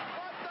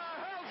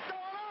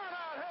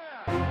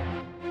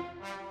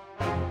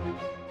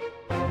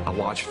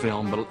watch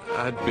film, but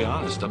I'd be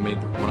honest. I mean,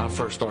 when I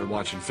first started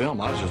watching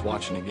film, I was just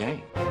watching the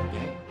game.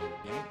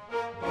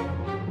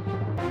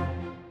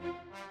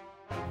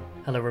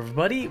 Hello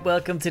everybody,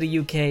 welcome to the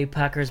UK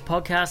Packers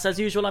podcast. As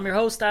usual, I'm your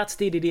host at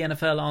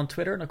SteedyDNFL on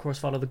Twitter, and of course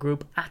follow the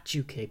group at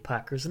UK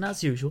Packers. And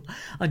as usual,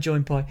 I'm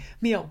joined by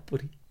me old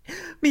buddy,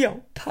 me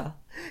old pal.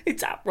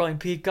 It's at Ryan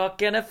Peacock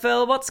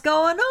NFL. What's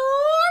going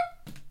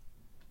on,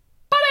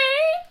 buddy?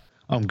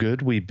 I'm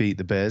good. We beat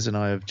the Bears, and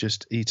I have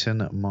just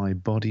eaten my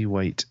body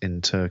weight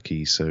in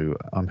turkey, so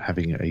I'm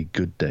having a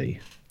good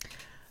day.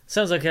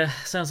 Sounds like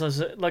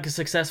a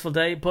successful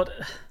day, but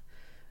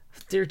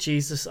dear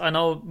Jesus, I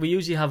know we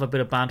usually have a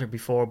bit of banter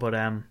before, but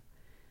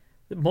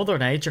Mother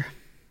Nature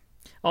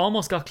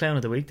almost got Clown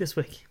of the Week this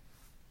week.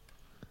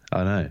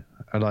 I know.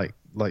 I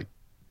like.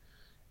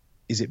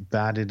 Is it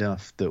bad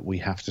enough that we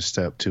have to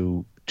stay up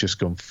till just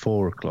gone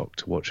 4 o'clock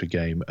to watch a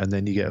game, and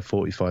then you get a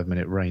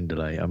 45-minute rain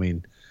delay? I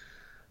mean,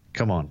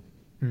 come on.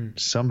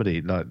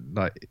 Somebody,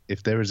 like,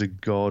 if there is a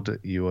God,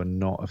 you are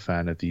not a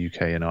fan of the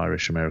UK and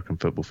Irish American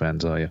football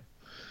fans, are you?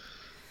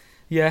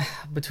 Yeah,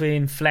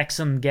 between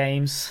flexing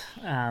games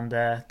and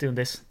doing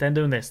this,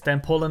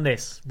 then pulling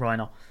this,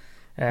 Rhino.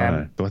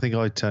 But I think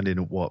I turned in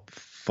at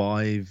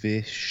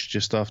 5-ish,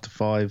 just after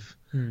 5.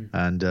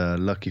 And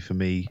lucky for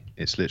me,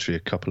 it's literally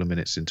a couple of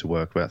minutes into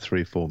work, about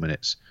 3 or 4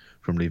 minutes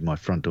from leaving my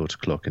front door to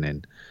clocking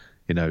in.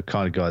 You know,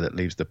 kind of guy that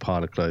leaves the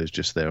pile of clothes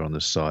just there on the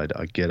side.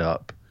 I get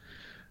up,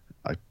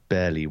 I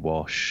barely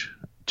wash,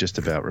 just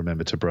about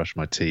remember to brush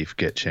my teeth,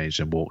 get changed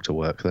and walk to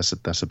work.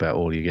 That's about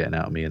all you're getting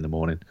out of me in the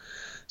morning.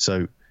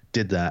 So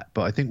did that.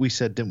 But I think we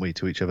said, didn't we,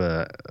 to each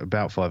other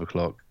about 5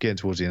 o'clock, getting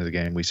towards the end of the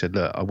game, we said,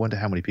 look, I wonder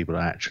how many people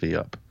are actually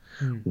up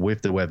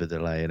with the weather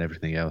delay and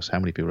everything else. How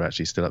many people are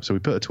actually still up? So we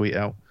put a tweet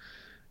out,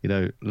 you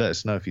know, let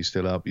us know if you're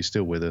still up, you're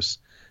still with us.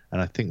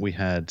 And I think we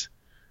had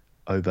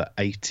over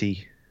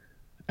 80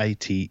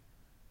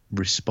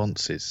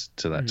 responses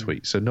to that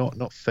tweet. So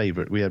not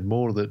favorite. We had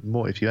more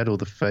if you had all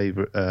the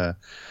favorite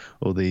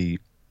or the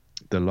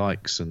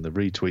likes and the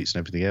retweets and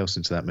everything else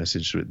into that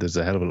message, there's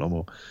a hell of a lot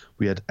more.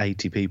 We had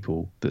 80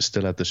 people that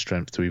still had the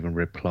strength to even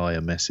reply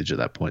a message at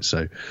that point.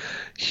 So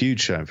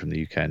huge showing from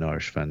the UK and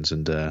Irish fans,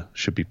 and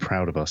should be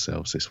proud of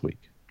ourselves this week.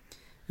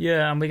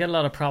 Yeah, and we get a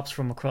lot of props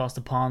from across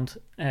the pond.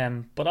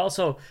 But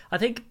also, I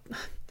think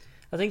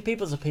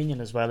people's opinion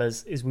as well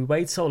is we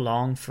wait so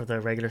long for the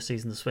regular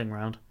season to swing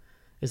around,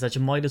 is that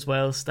you might as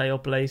well stay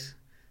up late,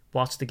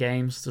 watch the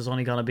games. There's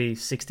only going to be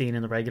 16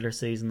 in the regular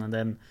season, and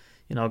then,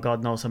 you know,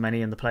 God knows how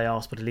many in the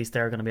playoffs, but at least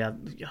they're going to be at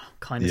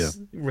kind of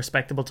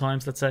respectable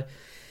times, let's say.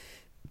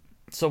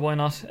 So why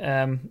not?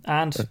 And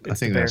I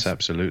think that's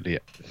absolutely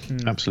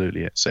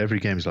it. So every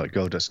game is like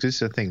gold dust. Because it's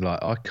the thing,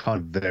 like, I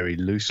can't very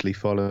loosely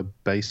follow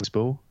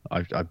baseball.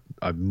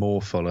 I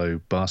more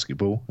follow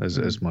basketball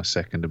as my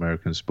second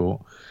American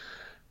sport.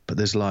 But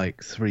there's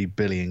like 3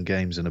 billion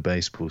games in a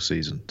baseball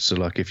season. So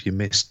like if you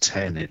miss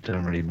 10, it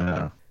doesn't really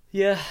matter.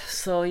 Yeah,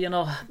 so, you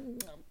know,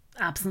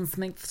 absence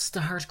makes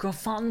the heart grow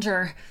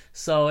fonder.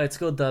 So it's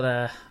good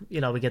that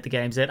we get the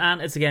games in,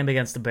 and it's a game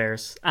against the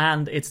Bears,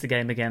 and it's the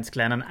game against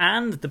Glennon,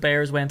 and the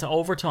Bears went to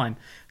overtime,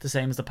 the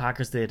same as the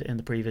Packers did in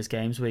the previous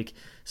games week.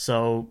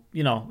 So,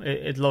 you know,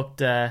 it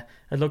looked like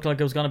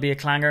it was going to be a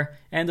clanger.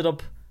 Ended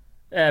up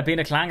being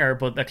a clanger,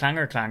 but a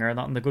clanger,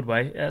 not in the good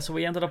way. So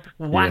we ended up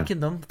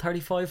whacking them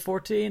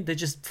 35-14. They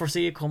just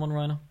foresee it coming,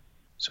 Rhino.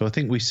 So I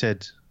think we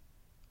said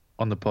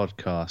on the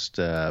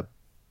podcast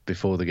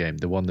before the game,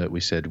 the one that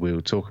we said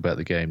we'll talk about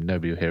the game,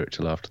 nobody will hear it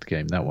till after the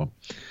game, that one.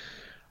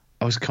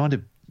 I was kind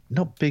of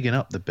not bigging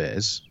up the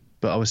Bears,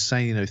 but I was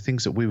saying, you know,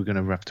 things that we were going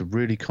to have to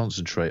really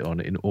concentrate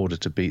on in order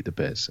to beat the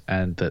Bears,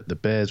 and that the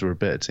Bears were a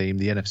better team.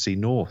 The NFC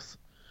North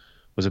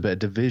was a better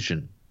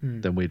division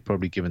than we'd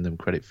probably given them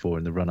credit for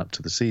in the run-up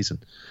to the season.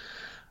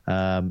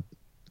 But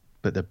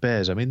the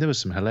Bears, I mean, there were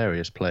some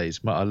hilarious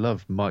plays. I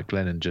love Mike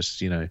Glennon just,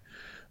 you know,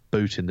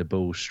 booting the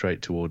ball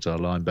straight towards our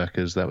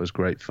linebackers. That was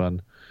great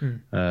fun.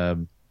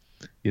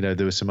 You know,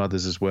 there were some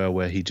others as well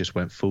where he just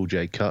went full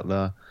Jay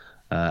Cutler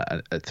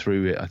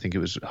through it. I think it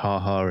was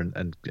Ha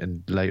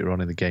and later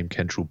on in the game,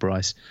 Kentrell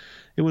Bryce.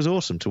 It was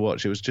awesome to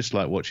watch. It was just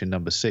like watching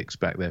number 6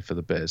 back there for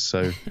the Bears.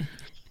 So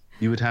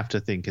you would have to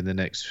think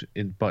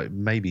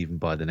maybe even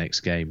by the next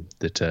game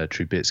that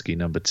Trubisky,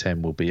 number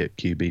 10, will be at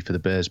QB for the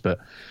Bears. But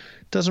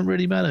it doesn't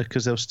really matter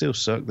because they'll still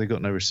suck. They've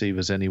got no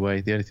receivers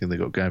anyway. The only thing they've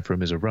got going for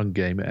them is a run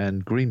game.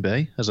 And Green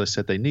Bay, as I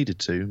said, they needed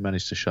to,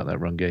 managed to shut that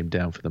run game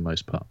down for the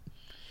most part.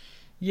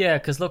 Yeah,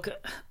 because look,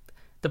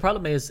 the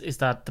problem is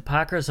that the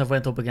Packers have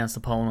went up against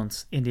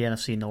opponents in the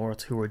NFC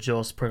North who were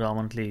just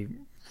predominantly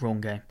run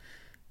game.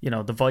 You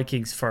know, the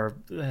Vikings, for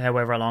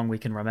however long we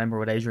can remember,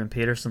 with Adrian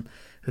Peterson,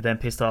 who then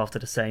pissed off to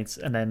the Saints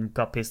and then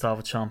got pissed off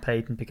at Sean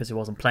Payton because he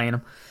wasn't playing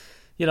him.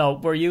 You know,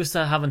 we're used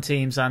to having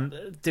teams,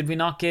 and did we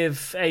not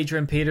give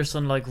Adrian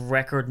Peterson like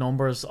record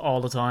numbers all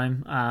the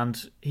time?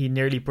 And he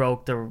nearly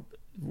broke the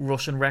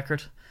Russian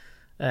record,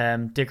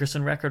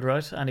 Dickerson record,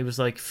 right? And he was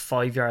like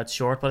 5 yards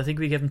short, but I think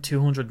we gave him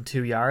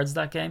 202 yards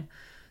that game.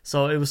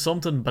 So it was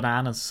something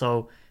bananas.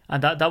 So,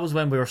 and that was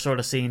when we were sort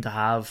of seen to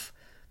have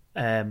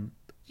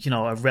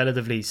a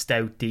relatively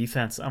stout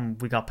defense,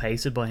 and we got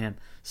pasted by him.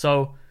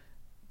 So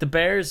the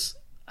Bears,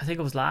 I think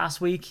it was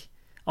last week,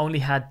 only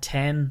had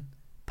 10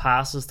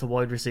 passes to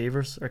wide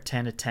receivers, or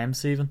 10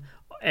 attempts even.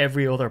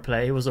 Every other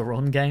play was a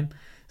run game.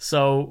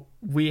 So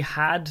we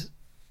had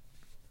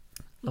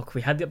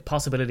the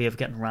possibility of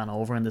getting ran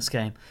over in this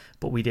game,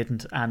 but we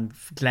didn't. And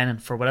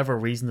Glennon, for whatever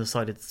reason,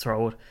 decided to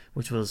throw it,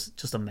 which was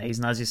just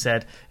amazing. As you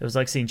said, it was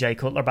like seeing Jay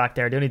Cutler back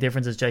there. The only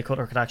difference is Jay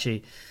Cutler could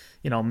actually,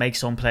 make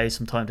some plays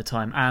from time to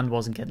time and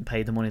wasn't getting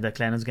paid the money that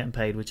Glennon's getting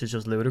paid, which is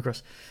just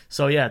ludicrous.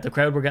 So yeah, the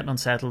crowd were getting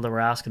unsettled. They were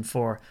asking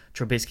for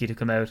Trubisky to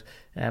come out.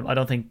 I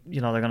don't think,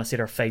 they're going to see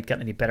their fate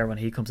getting any better when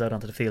he comes out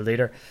onto the field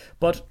either.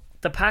 But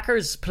the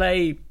Packers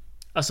play,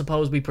 I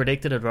suppose we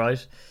predicted it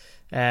right,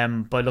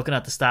 by looking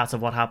at the stats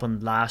of what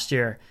happened last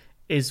year,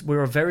 is we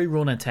were very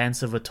run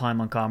intensive with Ty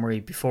Montgomery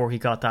before he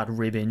got that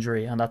rib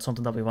injury, and that's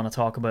something that we want to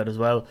talk about as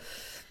well.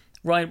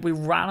 Right, we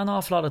ran an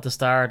awful lot at the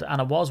start,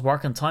 and it was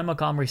working. Ty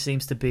Montgomery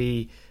seems to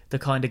be the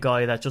kind of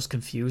guy that just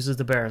confuses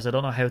the Bears. I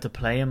don't know how to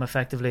play him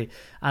effectively.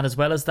 And as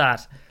well as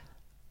that,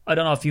 I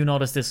don't know if you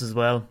noticed this as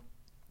well.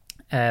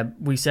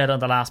 We said on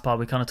the last pod,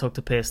 we kind of took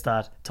the piss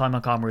that Ty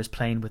Montgomery was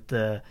playing with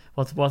the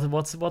what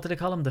did they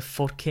call him, the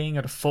Foot King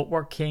or the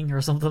Footwork King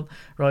or something,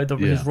 right?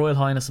 His Royal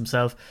Highness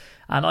himself.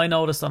 And I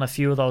noticed on a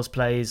few of those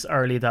plays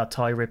early that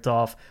Ty ripped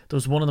off. There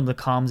was one of them, the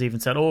comms even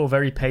said, "Oh,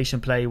 very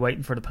patient play,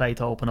 waiting for the play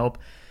to open up."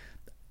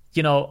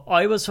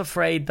 I was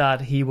afraid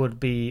that he would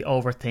be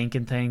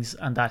overthinking things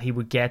and that he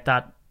would get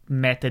that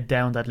method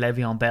down that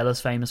Le'Veon Bell is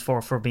famous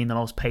for being the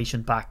most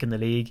patient back in the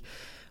league.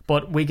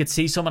 But we could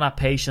see some of that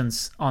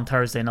patience on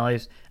Thursday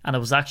night, and it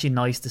was actually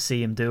nice to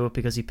see him do it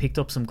because he picked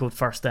up some good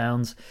first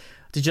downs.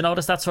 Did you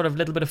notice that sort of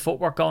little bit of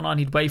footwork going on?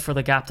 He'd wait for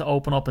the gap to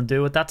open up and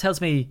do it. That tells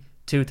me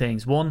two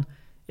things. One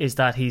is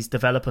that he's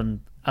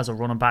developing as a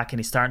running back and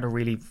he's starting to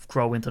really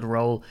grow into the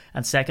role.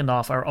 And second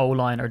off, our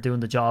O-line are doing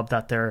the job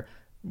that they're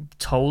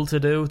told to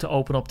do to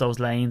open up those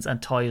lanes,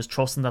 and Ty is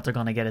trusting that they're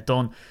going to get it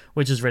done,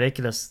 which is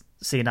ridiculous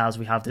seeing as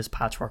we have this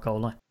patchwork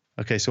O-line.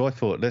 Okay, so I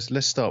thought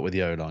let's start with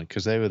the O-line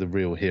because they were the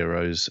real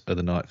heroes of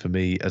the night for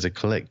me. As a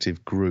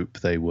collective group,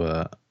 they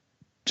were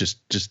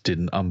just did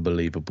an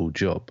unbelievable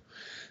job.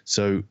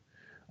 So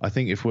I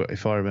think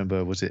if I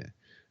remember, was it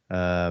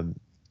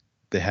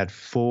they had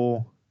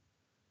four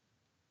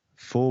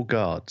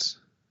guards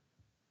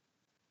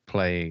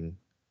playing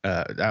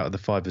out of the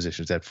five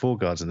positions. They had four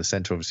guards in the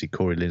centre. Obviously,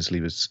 Corey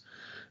Linsley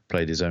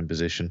played his own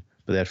position,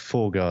 but they had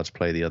four guards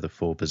play the other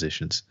four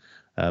positions.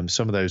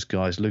 Some of those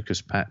guys,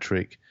 Lucas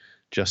Patrick,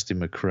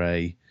 Justin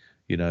McCray,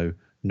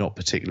 not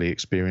particularly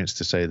experienced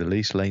to say the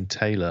least. Lane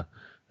Taylor,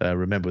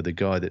 remember the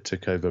guy that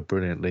took over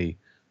brilliantly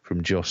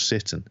from Josh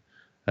Sitton,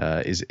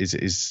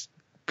 is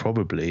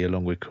probably,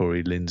 along with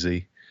Corey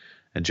Lindsey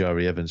and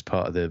Jari Evans,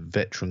 part of the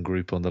veteran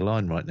group on the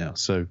line right now.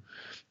 So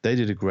they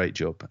did a great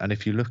job. And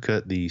if you look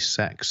at the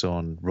sacks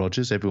on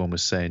Rodgers, everyone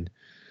was saying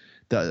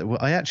that. Well,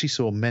 I actually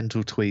saw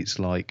mental tweets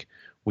like,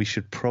 we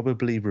should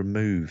probably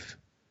remove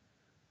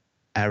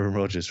Aaron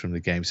Rodgers from the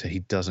game so he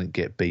doesn't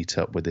get beat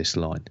up with this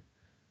line.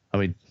 I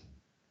mean,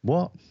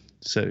 what?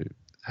 So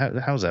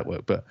how's that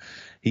work? But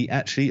he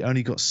actually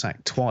only got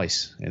sacked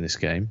twice in this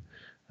game,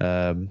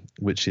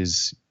 which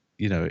is,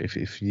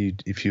 if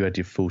you had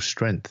your full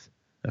strength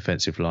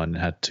offensive line and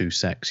had two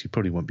sacks, you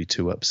probably wouldn't be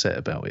too upset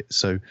about it.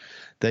 So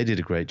they did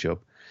a great job.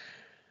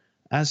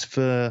 As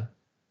for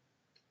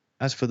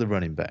the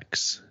running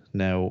backs,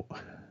 now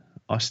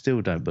I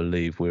still don't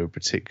believe we're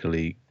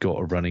particularly got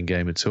a running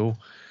game at all.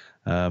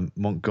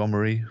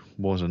 Montgomery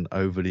wasn't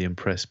overly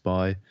impressed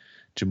by.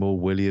 Jamal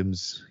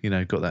Williams,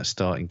 got that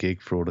starting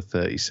gig for all the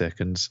 30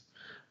 seconds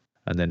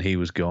and then he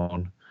was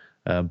gone.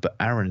 But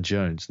Aaron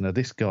Jones, now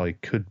this guy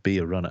could be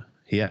a runner.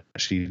 He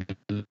actually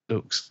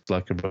looks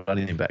like a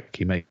running back.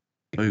 He makes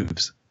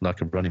moves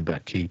like a running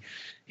back. He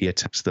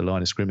attacks the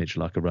line of scrimmage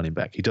like a running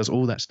back. He does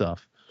all that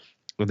stuff.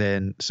 And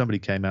then somebody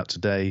came out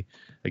today,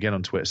 again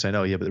on Twitter, saying,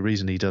 "Oh yeah, but the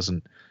reason he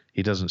doesn't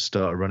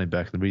start a running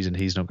back, the reason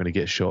he's not going to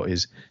get shot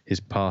is his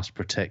pass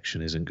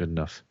protection isn't good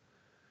enough."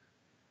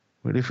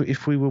 Well,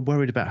 if we were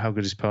worried about how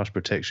good his pass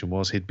protection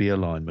was, he'd be a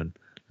lineman.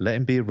 Let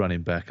him be a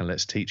running back and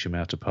let's teach him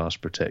how to pass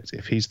protect.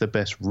 If he's the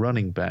best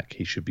running back,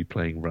 he should be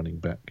playing running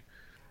back.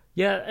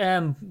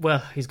 Yeah,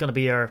 well, he's going to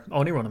be our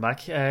only running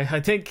back.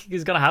 I think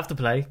he's going to have to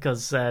play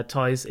because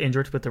Ty's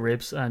injured with the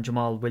ribs and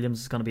Jamal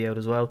Williams is going to be out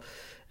as well.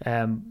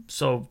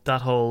 So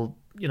that whole,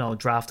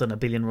 drafting a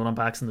billion running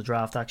backs in the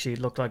draft actually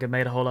looked like it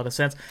made a whole lot of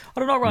sense. I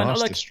don't know, Ryan.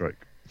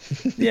 Masterstroke.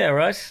 Yeah,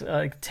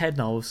 right. Ted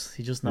knows.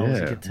 He just knows.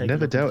 Yeah, he could take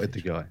never doubted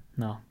the guy.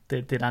 No,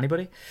 did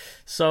anybody?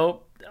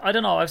 So I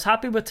don't know. I was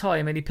happy with Ty.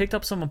 I mean, he picked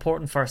up some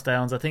important first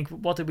downs. I think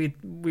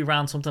we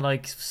ran something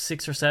like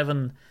 6 or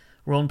 7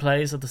 run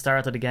plays at the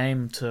start of the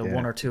game to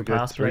 1 or 2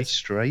 pass three plays.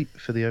 Straight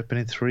for the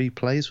opening 3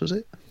 plays, was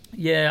it?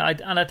 Yeah,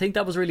 I think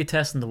that was really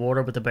testing the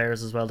water with the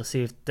Bears as well to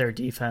see if their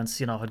defense,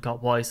 had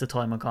got wise to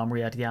Ty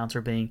Montgomery. The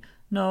answer being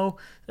No.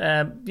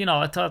 I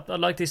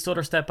liked his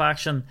stutter step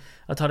action.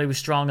 I thought he was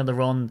strong in the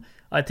run.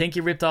 I think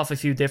he ripped off a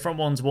few different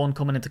ones. One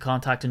coming into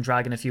contact and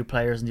dragging a few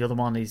players, and the other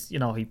one, he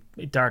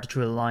darted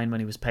through the line when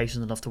he was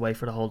patient enough to wait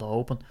for the hole to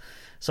open.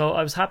 So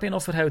I was happy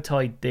enough with how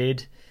Ty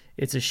did.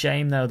 It's a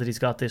shame now that he's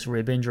got this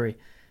rib injury.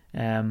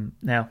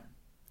 Now,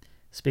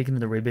 speaking of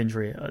the rib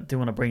injury, I do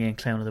want to bring in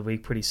Clown of the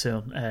Week pretty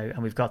soon,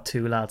 and we've got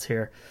two lads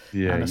here.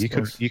 Yeah,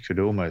 you could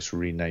almost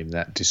rename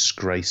that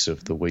Disgrace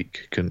of the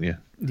Week, couldn't you?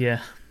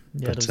 Yeah,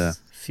 there's a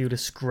few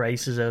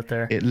disgraces out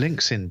there. It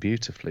links in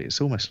beautifully.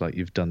 It's almost like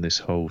you've done this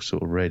whole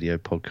sort of radio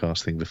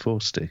podcast thing before,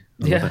 Steve.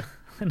 I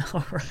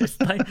know,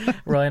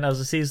 right? Ryan, as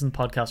a seasoned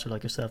podcaster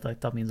like yourself,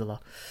 that means a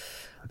lot.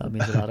 That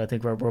means a lot. I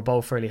think we're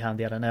both fairly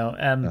handy at it now.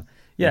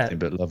 Nothing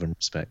but love and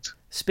respect.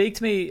 Speak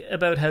to me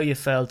about how you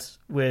felt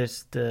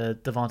with the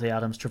Davante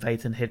Adams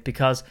Trevathan hit,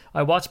 because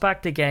I watched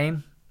back the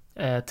game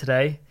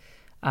today,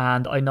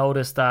 and I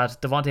noticed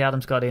that Davante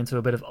Adams got into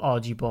a bit of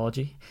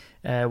odgy-bodgy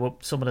with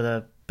some of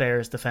the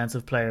Bears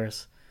defensive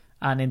players,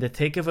 and in the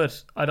thick of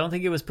it, I don't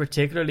think he was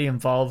particularly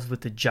involved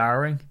with the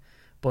jarring,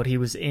 but he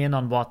was in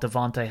on what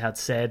Davante had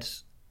said,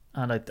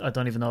 and I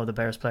don't even know the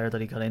Bears player that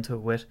he got into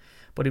it with,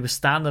 but he was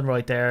standing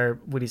right there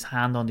with his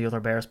hand on the other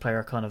Bears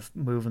player, kind of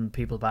moving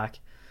people back.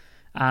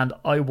 And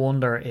I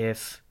wonder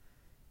if,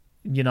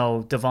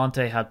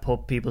 Davante had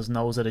put people's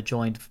nose at a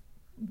joint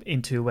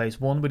in two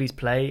ways. One, with his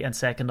play, and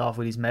second off,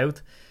 with his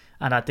mouth.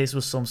 And that this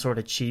was some sort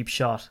of cheap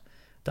shot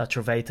that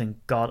Trevathan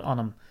got on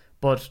him.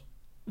 But,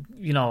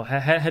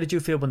 how did you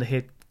feel when the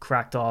hit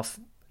cracked off?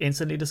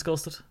 Instantly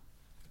disgusted?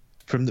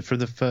 From the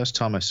first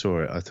time I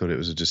saw it, I thought it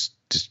was just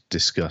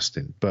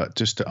disgusting. But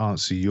just to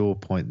answer your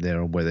point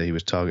there on whether he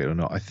was targeted or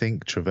not, I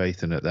think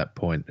Trevathan at that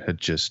point had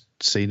just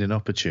seen an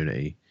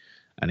opportunity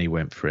and he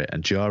went for it.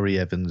 And Jari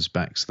Evans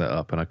backs that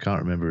up. And I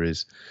can't remember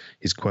his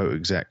quote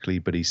exactly,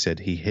 but he said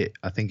he hit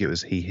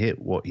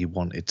what he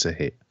wanted to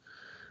hit.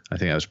 I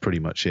think that was pretty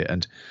much it.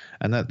 And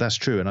that's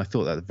true. And I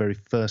thought that the very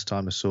first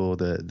time I saw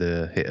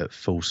the hit at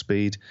full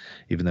speed,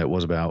 even though it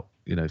was about,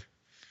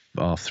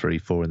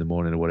 3-4 in the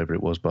morning or whatever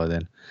it was by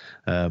then,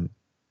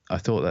 I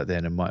thought that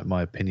then, and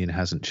my opinion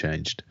hasn't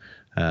changed.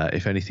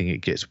 If anything,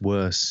 it gets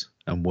worse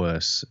and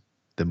worse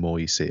the more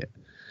you see it.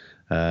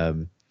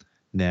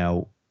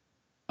 Now,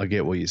 I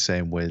get what you're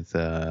saying with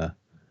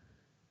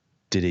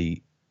did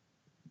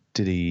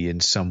he in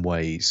some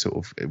way sort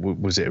of,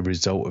 was it a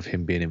result of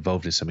him being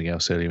involved in something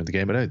else earlier in the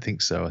game? I don't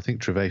think so. I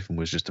think Trevathan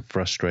was just a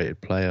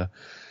frustrated player.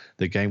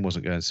 The game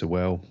wasn't going so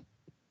well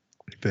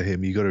for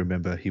him. You got to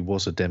remember, he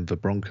was a Denver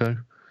Bronco,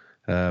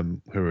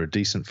 who are a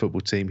decent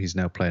football team. He's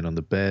now playing on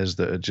the Bears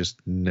that are just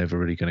never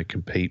really going to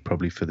compete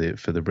probably for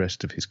the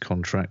rest of his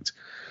contract.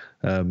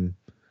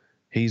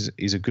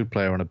 He's a good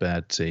player on a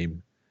bad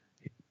team.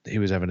 He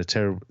was having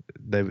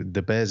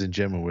the Bears in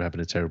general were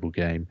having a terrible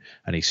game,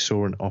 and he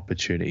saw an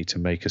opportunity to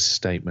make a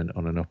statement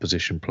on an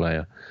opposition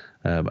player.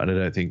 And I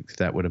don't think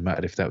that would have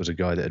mattered if that was a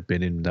guy that had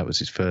been in, that was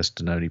his first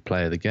and only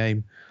play of the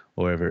game,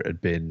 or whether it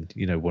had been,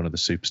 one of the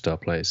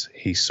superstar players.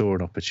 He saw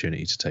an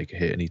opportunity to take a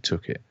hit and he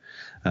took it.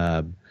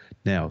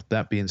 Now,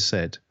 that being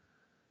said,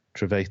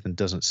 Trevathan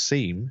doesn't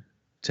seem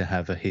to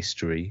have a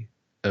history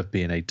of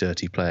being a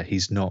dirty player.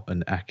 He's not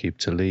an Aqib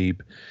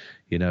Talib.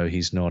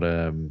 He's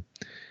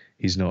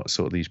not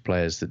sort of these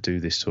players that do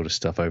this sort of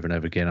stuff over and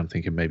over again. I'm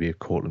thinking maybe a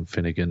Cortland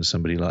Finnegan,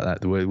 somebody like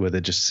that, where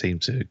they just seem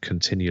to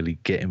continually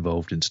get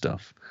involved in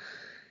stuff.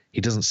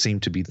 He doesn't seem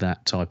to be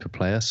that type of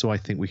player. So I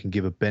think we can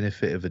give a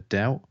benefit of a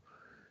doubt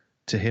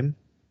to him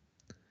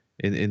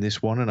in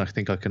this one. And I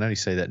think I can only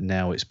say that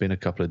now. It's been a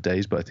couple of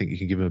days, but I think you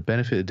can give him a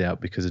benefit of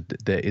doubt because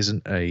there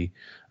isn't a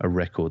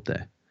record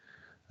there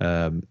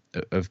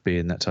of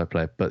being that type of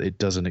player. But it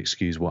doesn't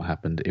excuse what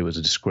happened. It was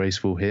a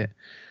disgraceful hit.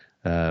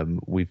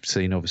 We've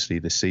seen obviously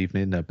this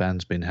evening a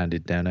ban's been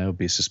handed down now,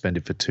 be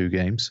suspended for 2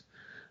 games,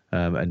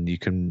 and you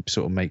can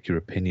sort of make your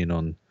opinion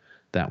on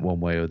that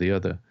one way or the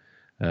other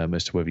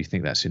as to whether you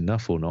think that's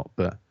enough or not.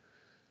 But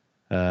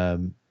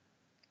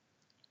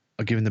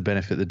I'll give him the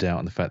benefit of the doubt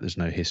on the fact there's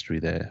no history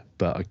there,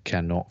 but I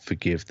cannot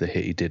forgive the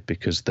hit he did,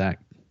 because that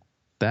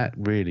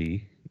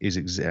really is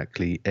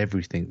exactly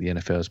everything the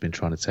NFL has been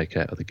trying to take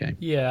out of the game.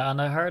 Yeah,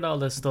 and I heard all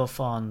this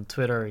stuff on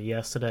Twitter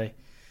yesterday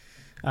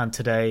and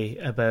today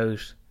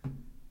about,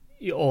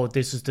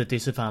 this is the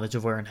disadvantage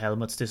of wearing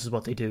helmets, this is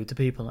what they do to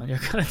people, and you're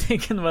kind of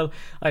thinking, well,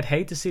 I'd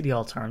hate to see the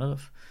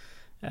alternative.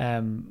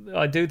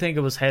 I do think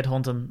it was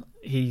headhunting.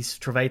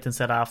 Trevathan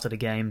said after the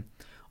game,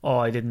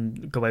 I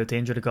didn't go out to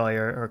injure the guy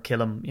or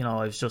kill him,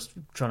 I was just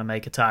trying to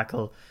make a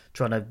tackle,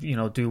 trying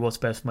to do what's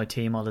best for my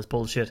team, all this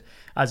bullshit.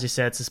 As you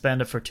said,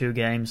 suspended for 2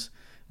 games.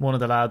 One of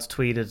the lads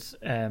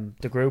tweeted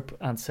the group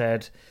and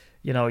said,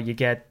 you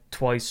get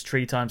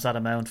 2-3 times that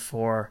amount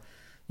for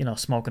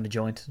smoking a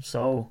joint.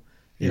 So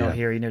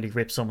here he nearly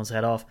ripped someone's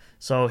head off.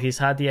 So he's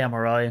had the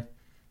MRI,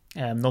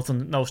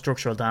 no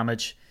structural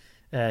damage.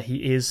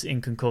 He is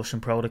in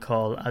concussion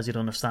protocol, as you'd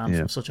understand,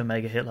 from such a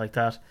mega hit like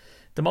that.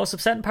 The most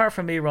upsetting part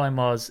for me, Ryan,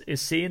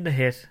 is seeing the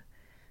hit,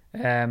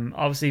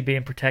 obviously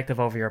being protective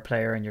over your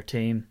player and your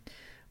team,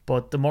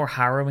 but the more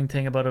harrowing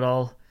thing about it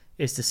all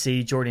is to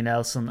see Jordy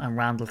Nelson and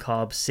Randall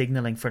Cobb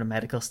signalling for the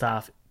medical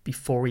staff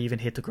before we even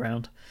hit the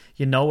ground.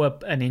 You know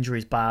an injury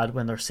is bad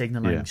when they're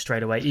signalling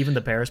straight away. Even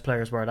the Bears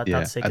players were.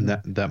 That's and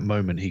that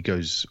moment he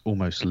goes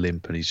almost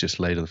limp and he's just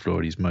laid on the floor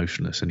and he's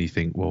motionless, and you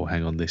think, well,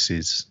 hang on, this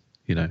is,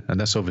 and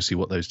that's obviously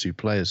what those two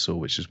players saw,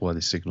 which is why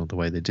they signalled the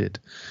way they did.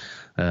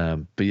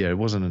 But yeah, it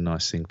wasn't a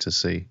nice thing to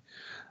see.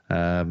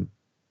 And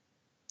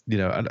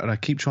I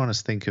keep trying to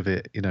think of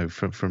it,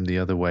 from the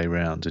other way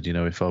around. And,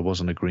 if I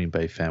wasn't a Green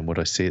Bay fan, would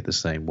I see it the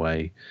same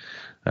way?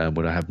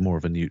 Would I have more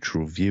of a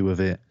neutral view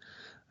of it?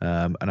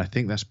 And I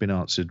think that's been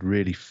answered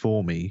really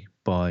for me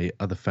by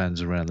other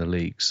fans around the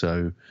league.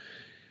 So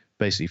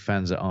basically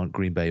fans that aren't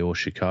Green Bay or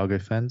Chicago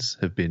fans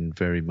have been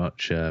very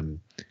much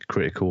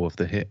critical of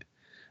the hit.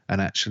 And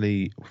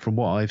actually, from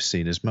what I've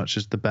seen, as much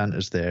as the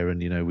banter's there,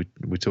 and,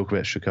 we talk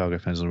about Chicago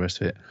fans and the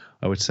rest of it,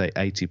 I would say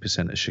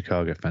 80% of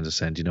Chicago fans are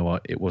saying, you know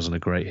what, it wasn't a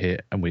great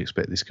hit and we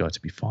expect this guy to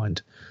be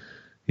fined,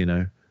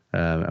 and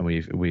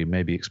we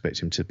maybe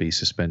expect him to be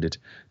suspended.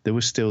 There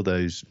were still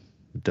those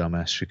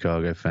dumbass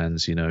Chicago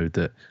fans,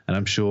 that, and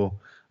I'm sure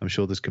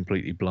there's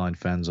completely blind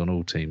fans on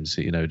all teams,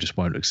 just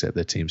won't accept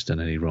their team's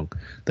done any wrong.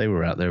 They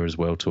were out there as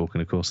well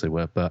talking, of course they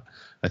were. But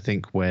I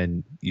think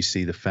when you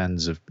see the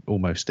fans of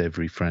almost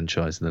every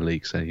franchise in the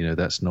league saying,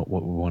 that's not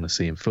what we want to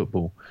see in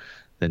football,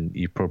 then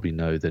you probably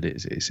know that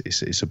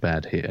it's a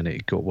bad hit and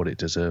it got what it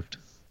deserved.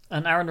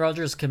 And Aaron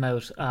Rodgers came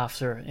out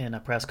after in a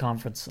press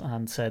conference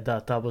and said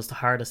that was the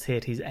hardest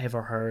hit he's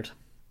ever heard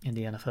in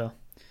the NFL.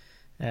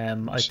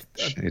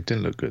 It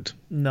didn't look good.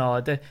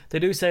 No, they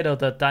do say though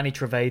that Danny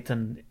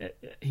Trevathan,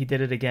 he did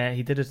it again.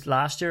 He did it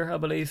last year, I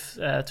believe,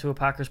 to a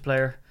Packers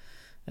player,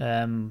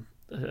 on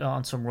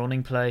some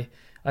running play.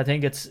 I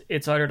think it's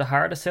either the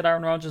hardest hit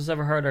Aaron Rodgers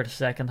ever heard or the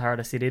second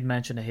hardest. He did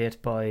mention a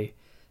hit by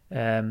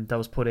that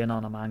was put in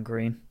on Aman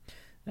Green.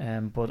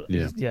 But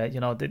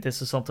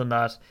this is something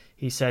that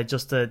he said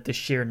just the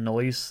sheer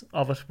noise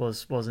of it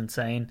was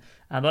insane.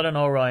 And I don't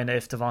know, Ryan,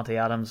 if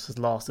Davante Adams has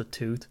lost a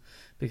tooth,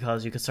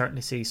 because you could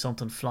certainly see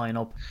something flying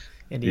up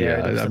in the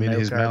air. Yeah, I mean,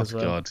 his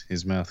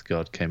mouth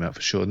guard came out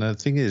for sure. Now the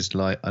thing is,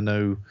 I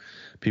know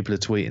people are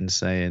tweeting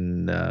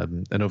saying,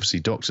 and obviously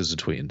doctors are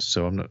tweeting,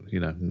 so I'm not,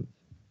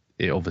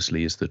 it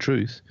obviously is the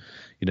truth.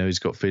 He's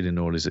got feeling in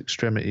all his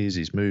extremities.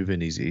 He's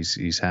moving.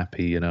 He's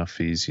happy enough.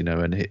 He's and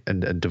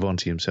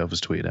Davante himself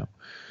has tweeted out.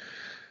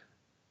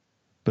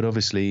 But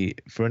obviously,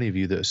 for any of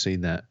you that have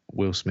seen that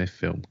Will Smith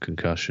film,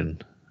 Concussion,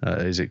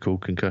 is it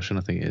called Concussion?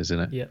 I think it is,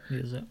 isn't it? Yeah,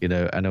 it is.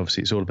 And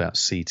obviously it's all about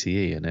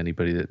CTE, and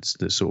anybody that's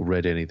sort of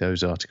read any of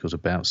those articles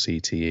about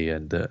CTE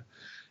and that,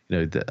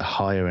 the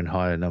higher and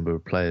higher number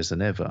of players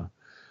than ever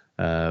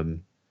are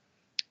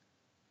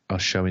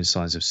showing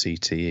signs of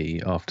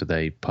CTE after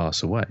they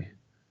pass away.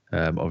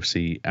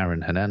 Obviously,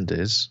 Aaron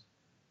Hernandez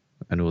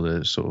and all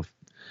the sort of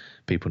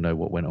people know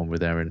what went on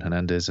with Aaron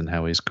Hernandez and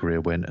how his career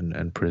went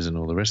and prison,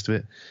 all the rest of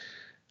it,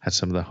 had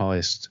some of the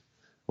highest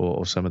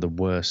or some of the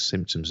worst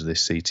symptoms of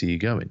this CTE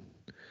going.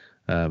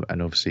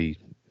 And obviously,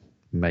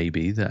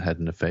 maybe that had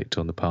an effect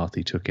on the path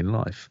he took in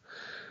life.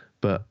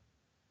 But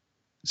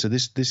so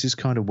this is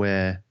kind of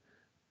where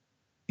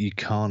you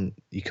can't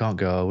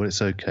go, oh, well,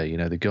 it's okay.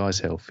 The guy's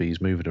healthy.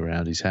 He's moving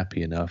around. He's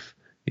happy enough.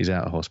 He's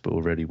out of hospital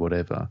already,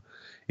 whatever.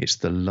 It's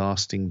the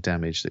lasting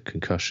damage that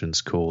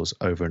concussions cause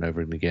over and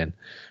over and again.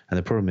 And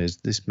the problem is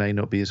this may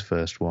not be his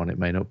first one. It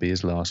may not be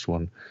his last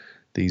one.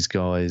 These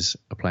guys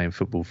are playing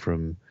football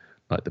from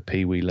like the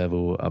pee-wee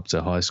level up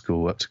to high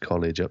school, up to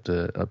college, up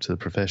to the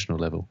professional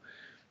level.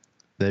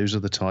 Those are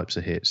the types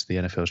of hits the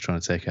NFL's trying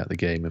to take out of the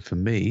game. And for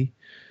me,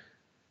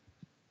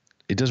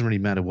 it doesn't really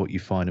matter what you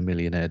fine a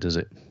millionaire, does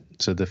it?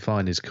 So the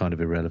fine is kind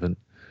of irrelevant.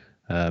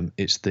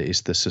 It's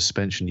the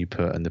suspension you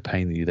put and the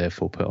pain that you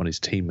therefore put on his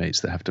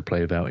teammates that have to play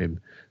without him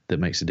that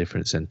makes a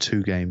difference. And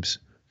 2 games,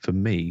 for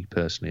me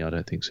personally, I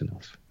don't think it's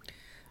enough.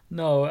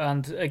 No,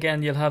 and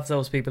again, you'll have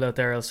those people out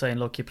there saying,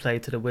 look, you play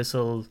to the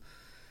whistle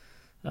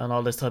and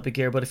all this type of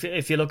gear. But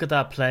if you look at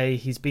that play,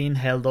 he's being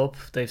held up.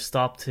 They've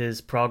stopped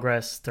his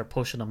progress. They're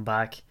pushing him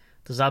back.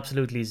 There's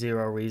absolutely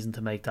zero reason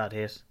to make that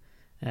hit.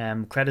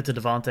 Credit to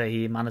Davante,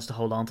 he managed to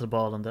hold on to the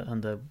ball and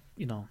the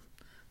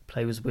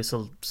play was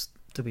whistled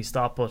to be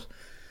stopped. But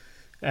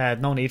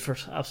no need for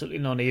it. Absolutely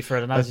no need for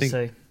it. And as you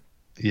say,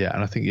 yeah,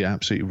 and I think you're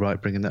absolutely right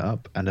bringing that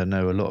up. And I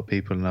know a lot of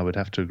people, and I would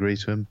have to agree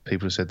to him,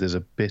 people have said there's a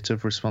bit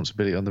of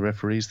responsibility on the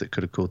referees that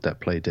could have called that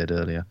play dead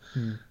earlier.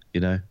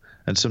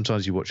 And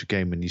sometimes you watch a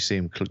game and you see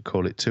him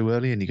call it too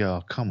early and you go,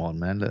 oh, come on,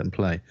 man, let them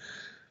play.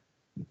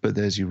 But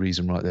there's your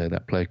reason right there.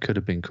 That play could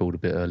have been called a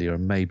bit earlier,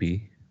 and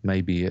maybe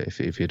if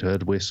he'd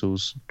heard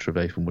whistles,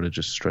 Trevathan would have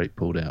just straight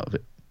pulled out of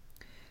it.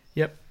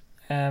 Yep.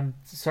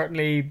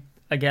 Certainly,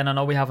 again, I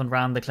know we haven't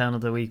ran the Clown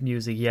of the Week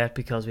music yet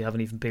because we have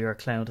an even bigger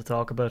clown to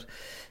talk about.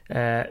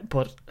 But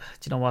do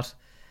you know what?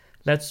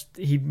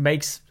 He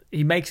makes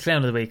Clown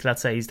of the Week.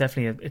 Let's say he's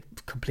definitely a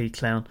complete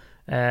clown.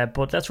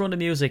 But let's run the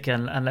music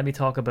and let me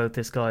talk about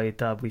this guy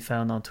that we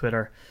found on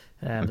Twitter.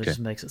 That just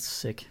makes it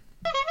sick.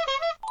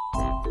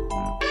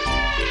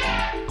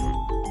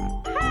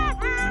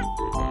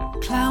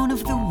 Clown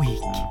of the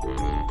Week.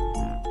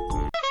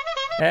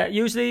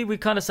 Usually we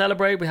kind of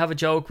celebrate, we have a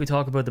joke, we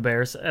talk about the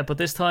Bears, but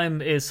this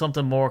time is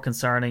something more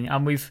concerning,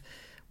 and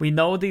we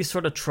know these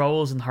sort of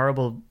trolls and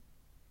horrible,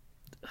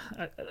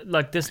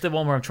 like this is the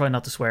one where I'm trying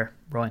not to swear,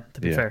 Ryan,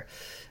 to be fair.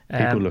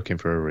 People looking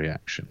for a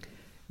reaction.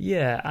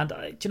 Yeah, and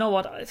do you know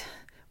what?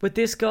 With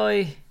this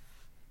guy,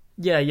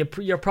 yeah,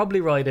 you're probably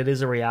right, it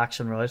is a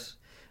reaction, right?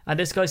 And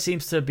this guy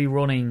seems to be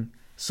running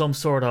some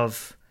sort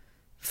of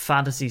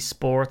fantasy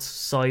sports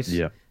site.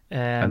 Yeah.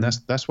 And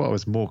that's what I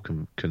was more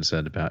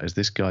concerned about, is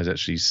this guy's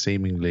actually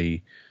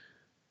seemingly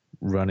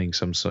running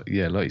some sort,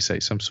 like you say,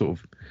 some sort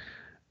of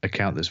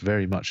account that's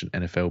very much an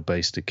NFL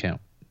based account.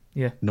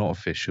 Yeah. Not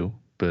official,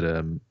 but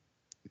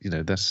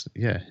that's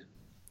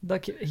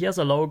like he has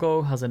a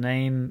logo, has a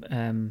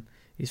name.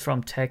 He's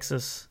from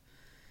Texas.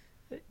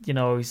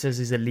 He says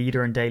he's a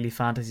leader in daily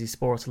fantasy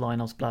sports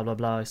lineups. Blah blah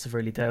blah. I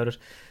severely doubt it.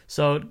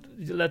 So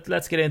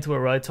let's get into it,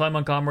 right? Ty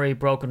Montgomery,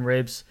 broken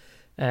ribs.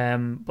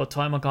 But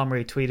Ty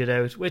Montgomery tweeted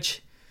out,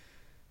 which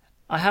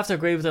I have to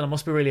agree with it. It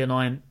must be really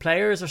annoying.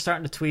 Players are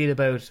starting to tweet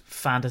about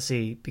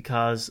fantasy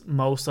because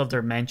most of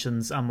their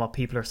mentions and what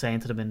people are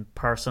saying to them in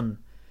person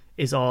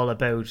is all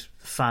about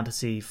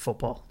fantasy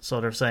football.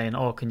 So they're saying,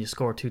 "Oh, can you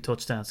score 2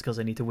 touchdowns because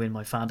I need to win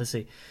my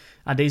fantasy?"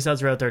 And these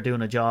lads are out there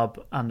doing a job,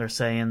 and they're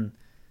saying,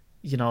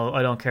 "I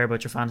don't care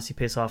about your fantasy.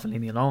 Piss off and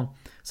leave me alone."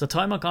 So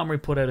Ty Montgomery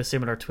put out a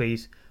similar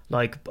tweet.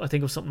 Like, I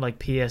think it was something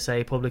like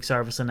PSA, public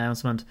service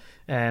announcement,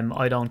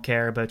 I don't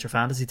care about your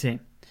fantasy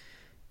team.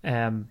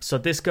 So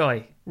this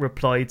guy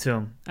replied to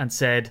him and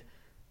said,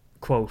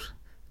 quote,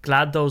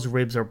 "Glad those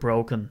ribs are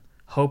broken.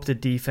 Hope the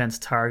defense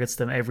targets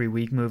them every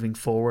week moving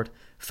forward.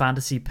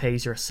 Fantasy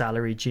pays your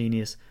salary,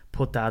 genius.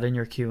 Put that in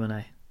your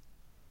Q&A."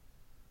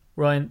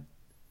 Ryan,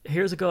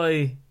 here's a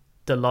guy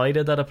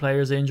delighted that a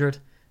player's injured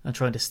and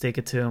trying to stick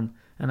it to him,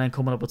 and then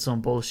coming up with some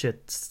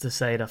bullshit to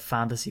say that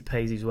fantasy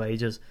pays his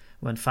wages,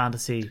 when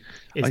fantasy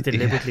is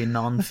deliberately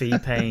non-fee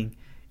paying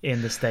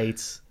in the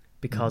States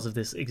because of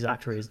this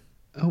exact reason.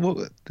 Oh,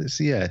 well,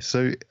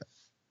 so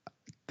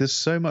there's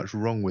so much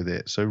wrong with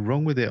it. So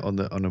wrong with it on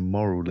a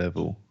moral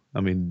level. I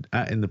mean,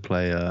 atting the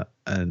player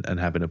and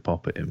having a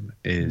pop at him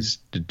is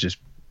just,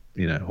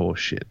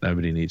 horse shit.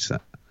 Nobody needs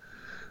that.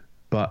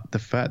 But the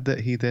fact that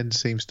he then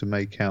seems to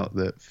make out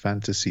that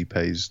fantasy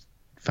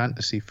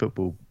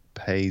football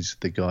pays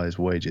the guy's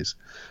wages.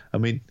 I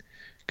mean,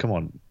 come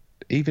on.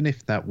 Even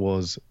if that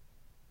was...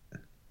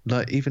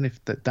 even if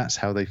that's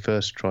how they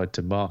first tried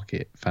to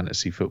market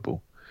fantasy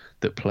football,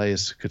 that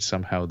players could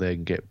somehow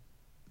then get,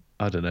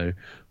 I don't know,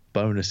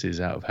 bonuses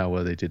out of how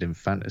well they did in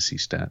fantasy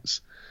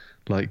stats.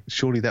 Like,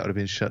 surely that would have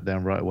been shut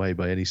down right away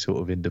by any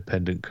sort of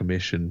independent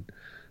commission.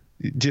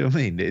 Do you know what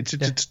I mean? It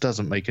just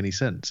doesn't make any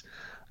sense.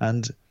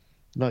 And,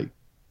 like,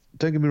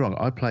 don't get me wrong,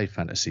 I played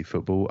fantasy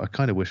football. I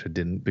kind of wish I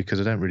didn't,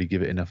 because I don't really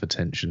give it enough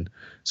attention.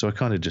 So I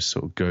kind of just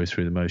sort of go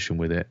through the motion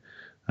with it.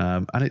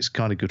 And it's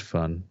kind of good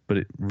fun, but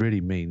it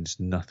really means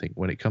nothing.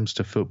 When it comes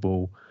to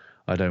football,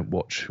 I don't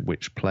watch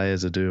which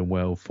players are doing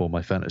well for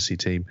my fantasy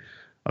team.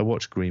 I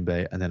watch Green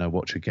Bay, and then I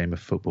watch a game of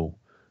football.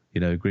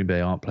 Green Bay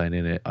aren't playing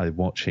in it. I'm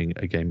watching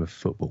a game of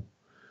football.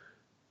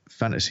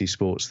 Fantasy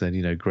sports,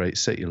 then, great,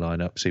 set your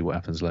lineup, see what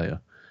happens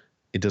later.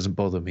 It doesn't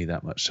bother me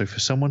that much. So for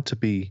someone to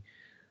be,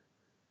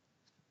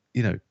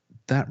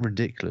 that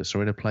ridiculous,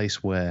 or in a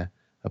place where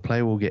a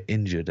player will get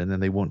injured and then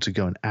they want to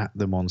go and at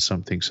them on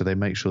something, so they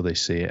make sure they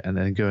see it and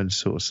then go and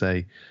sort of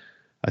say,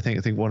 I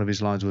think one of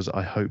his lines was,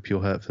 "I hope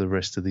you're hurt for the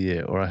rest of the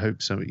year," or "I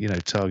hope some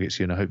targets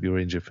you and I hope you're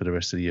injured for the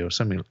rest of the year," or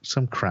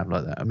some crap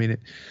like that. I mean,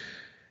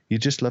 you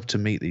just love to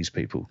meet these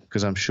people,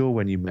 because I'm sure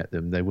when you met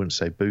them they wouldn't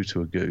say boo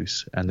to a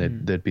goose, and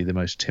they'd be the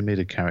most timid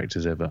of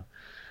characters ever,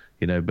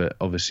 But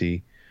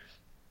obviously,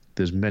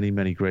 there's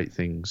many great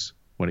things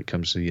when it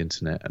comes to the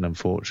internet, and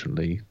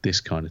unfortunately, this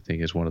kind of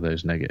thing is one of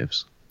those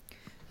negatives.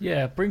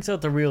 Yeah, it brings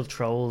out the real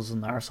trolls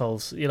and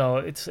arseholes.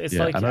 It's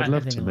like, and I'd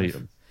love to meet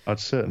them. I'd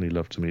certainly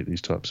love to meet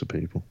these types of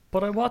people.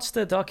 But I watched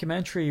a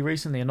documentary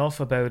recently enough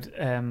about,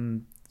 I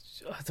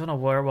don't know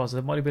where it was,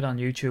 it might have been on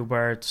YouTube,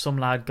 where some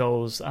lad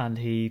goes and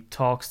he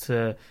talks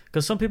to,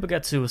 because some people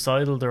get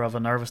suicidal, they're of a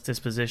nervous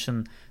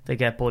disposition, they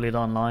get bullied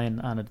online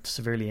and it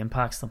severely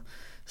impacts them.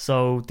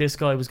 So this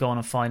guy was going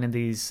and finding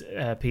these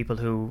people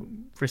who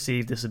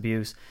received this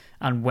abuse,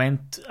 and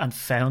went and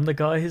found the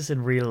guys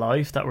in real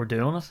life that were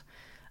doing it.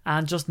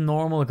 And just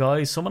normal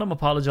guys. Some of them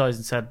apologised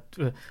and said,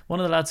 one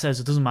of the lads says,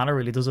 "It doesn't matter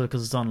really, does it,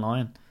 because it's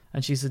online?"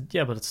 And she said,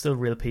 "Yeah, but it's still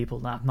real people."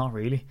 Nah, not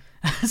really.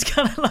 It's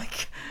kind of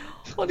like,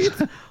 what are you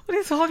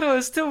talking about?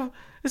 It's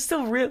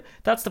still real.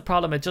 That's the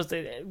problem. It just,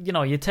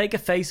 you take a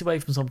face away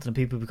from something and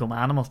people become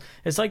animals.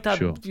 It's like that,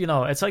 sure.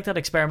 It's like that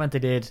experiment they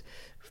did.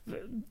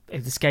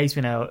 It escapes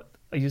me now.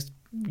 I used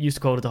to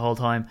quote it the whole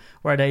time,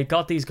 where they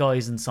got these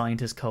guys in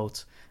scientist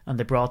coats and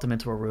they brought them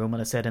into a room,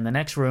 and I said, in the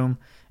next room,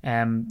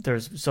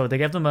 so they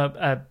gave them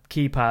a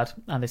keypad,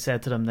 and they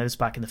said to them, this was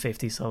back in the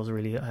 50s, so it was a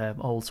really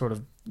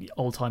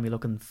old-timey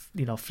looking,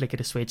 flick of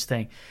the switch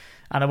thing,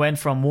 and I went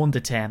from 1 to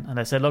 10, and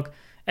I said, look,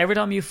 every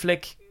time you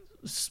flick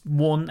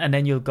 1, and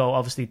then you'll go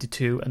obviously to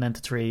 2, and then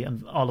to 3,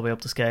 and all the way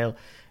up the scale.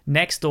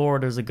 Next door,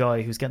 there's a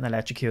guy who's getting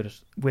electrocuted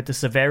with the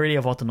severity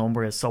of what the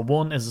number is. So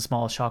 1 is a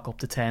small shock, up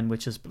to 10,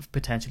 which is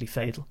potentially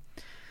fatal.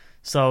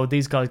 So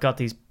these guys got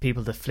these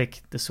people to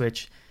flick the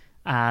switch,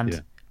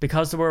 and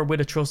because they were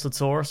with a trusted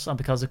source, and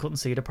because they couldn't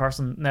see the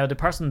person, now the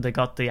person they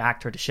got the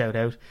actor to shout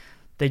out,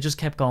 they just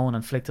kept going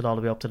and flicked it all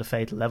the way up to the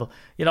fatal level.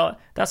 You know,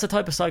 that's the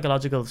type of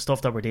psychological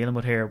stuff that we're dealing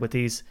with here with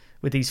these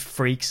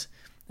freaks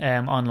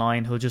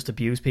online who just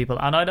abuse people.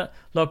 And I don't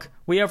look.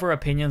 We have our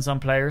opinions on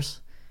players,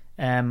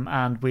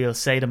 and we'll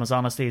say them as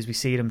honestly as we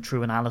see them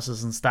through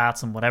analysis and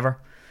stats and whatever.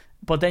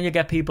 But then you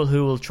get people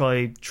who will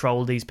try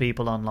troll these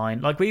people online.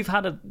 Like we've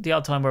had the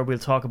odd time where we'll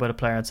talk about a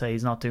player and say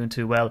he's not doing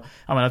too well,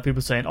 and we'll have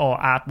people saying, "Oh,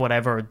 at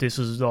whatever, this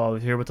is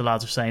hear what the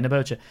lads are saying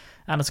about you,"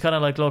 and it's kind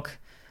of like, look.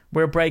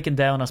 We're breaking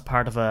down as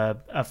part of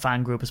a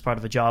fan group, as part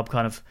of a job,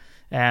 kind of,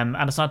 and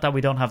it's not that we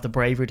don't have the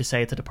bravery to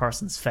say it to the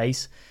person's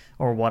face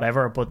or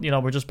whatever, but you know,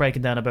 we're just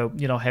breaking down about,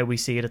 you know, how we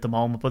see it at the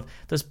moment. But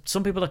there's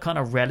some people that kind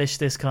of relish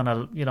this kind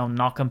of, you know,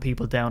 knocking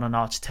people down a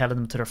notch, telling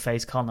them to their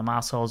face, calling them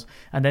assholes,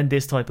 and then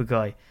this type of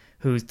guy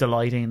who's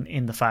delighting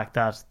in the fact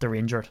that they're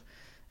injured,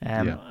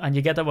 and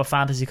you get that with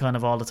fantasy kind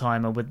of all the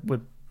time, and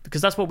with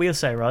because that's what we'll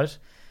say, right?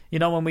 You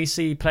know, when we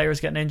see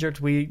players getting injured,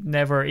 we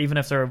never, even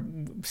if they're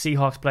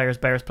Seahawks players,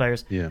 Bears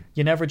players,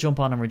 you never jump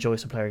on and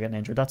rejoice a player getting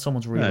injured. That's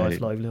someone's real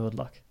life livelihood.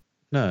 Like,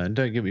 no, and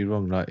don't get me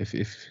wrong. Like, if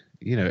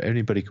you know,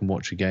 anybody can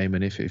watch a game,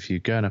 and if you're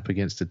going up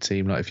against a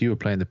team, like if you were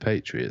playing the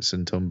Patriots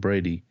and Tom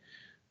Brady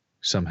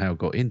somehow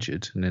got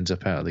injured and ends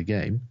up out of the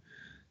game,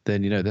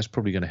 then you know that's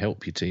probably going to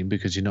help your team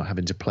because you're not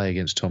having to play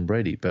against Tom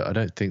Brady. But I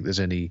don't think there's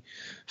any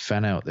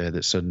fan out there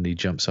that suddenly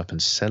jumps up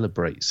and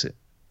celebrates it.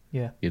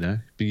 Yeah, you know,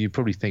 but you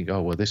probably think,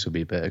 oh well, this will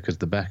be better because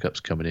the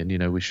backup's coming in. You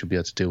know, we should be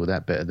able to deal with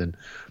that better than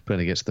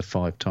playing against the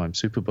 5-time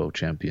Super Bowl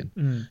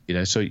champion. You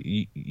know, so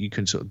you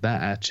can sort of,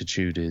 that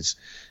attitude is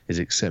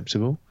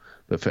acceptable.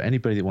 But for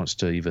anybody that wants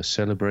to either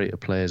celebrate a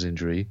player's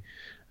injury,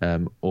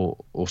 or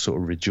sort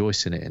of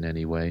rejoice in it in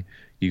any way,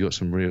 you got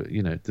some real,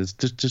 you know, there's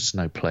just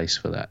no place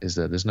for that, is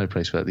there? There's no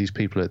place for that. These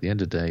people at the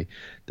end of the day,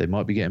 they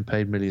might be getting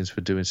paid millions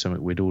for doing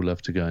something we'd all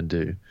love to go and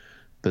do,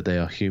 but they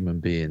are human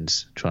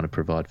beings trying to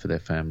provide for their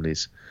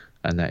families,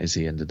 and that is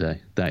the end of the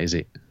day. That is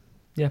it.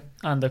 Yeah,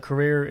 and the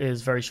career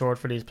is very short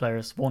for these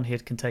players. One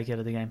hit can take you out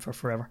of the game for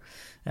forever.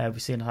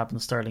 We've seen it happen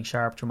to Sterling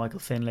Sharp, to Michael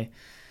Finley.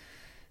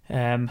 You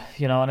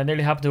know, and it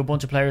nearly happened to a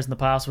bunch of players in the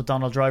past. With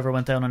Donald Driver,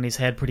 went down on his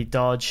head pretty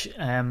dodge.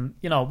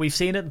 You know, we've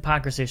seen it in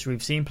Packers history.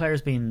 We've seen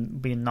players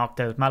being knocked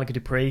out. Malika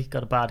Dupree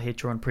got a bad hit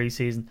during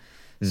preseason.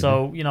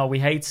 So, you know, we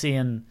hate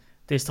seeing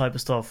this type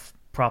of stuff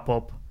prop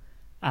up,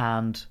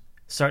 and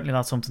certainly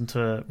not something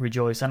to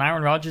rejoice. And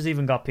Aaron Rodgers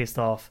even got pissed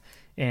off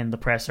in the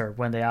presser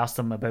when they asked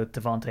him about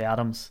Devontae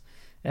Adams,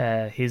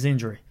 his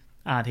injury,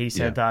 and he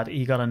said that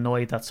he got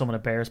annoyed that some of the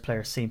Bears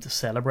players seemed to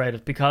celebrate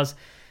it because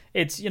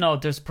it's, you know,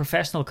 there's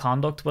professional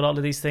conduct with all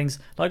of these things.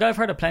 Like, I've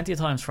heard it plenty of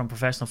times from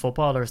professional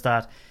footballers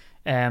that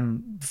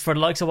for the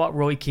likes of what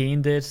Roy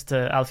Keane did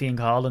to Alfie and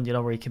Holland, you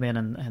know, where he came in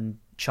and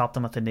chopped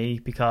him at the knee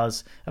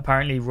because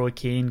apparently Roy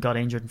Keane got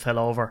injured and fell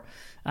over,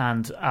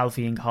 and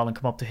Alfie and Holland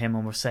come up to him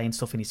and were saying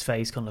stuff in his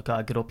face, kind of like,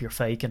 "Oh, get up, you're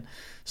faking."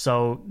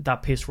 So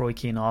that pissed Roy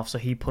Keane off, so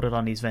he put it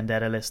on his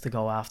vendetta list to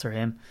go after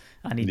him,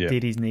 and he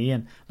did his knee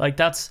in. Like,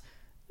 that's,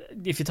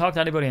 if you talk to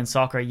anybody in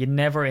soccer, you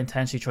never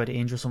intentionally try to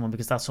injure someone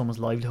because that's someone's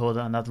livelihood,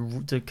 and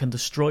that can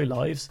destroy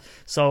lives.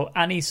 So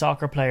any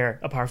soccer player,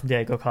 apart from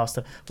Diego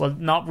Costa, will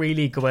not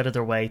really go out of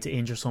their way to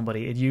injure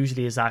somebody. It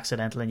usually is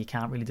accidental, and you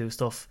can't really do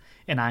stuff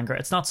in anger.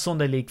 It's not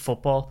Sunday League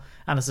football,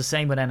 and it's the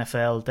same with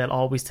NFL. They'll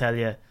always tell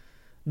you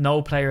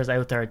no players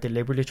out there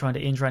deliberately trying to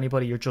injure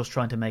anybody. You're just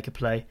trying to make a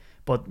play.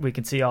 But we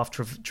can see off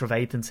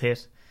Trevathan's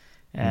hit,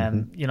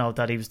 you know,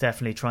 that he was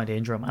definitely trying to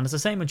injure him. And it's the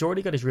same when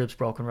Jordy got his ribs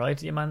broken,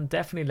 right? Yeah, man,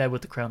 definitely led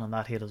with the crown on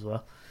that hit as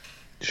well.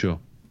 Sure.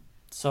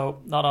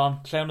 So, not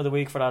on. Clown of the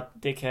week for that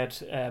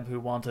dickhead who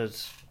wanted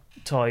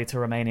Toy to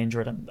remain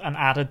injured and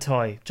added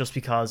Toy just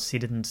because he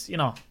didn't, you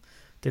know,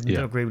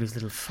 agree with his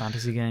little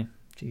fantasy game.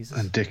 Jesus.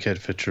 And dickhead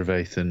for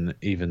Trevathan,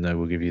 even though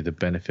we'll give you the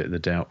benefit of the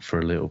doubt for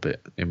a little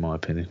bit, in my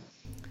opinion.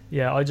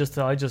 Yeah, I just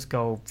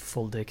go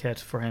full dickhead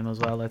for him as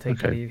well. I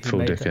think okay, he full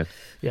made dickhead.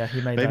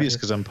 He made. Maybe it's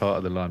because I'm part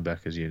of the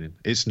linebackers union.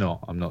 It's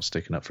not. I'm not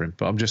sticking up for him,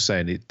 but I'm just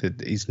saying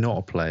that he's not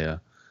a player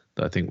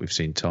that I think we've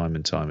seen time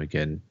and time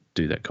again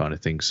do that kind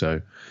of thing.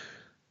 So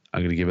I'm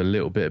going to give a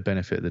little bit of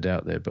benefit of the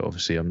doubt there, but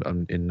obviously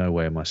I'm in no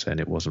way am I saying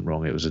it wasn't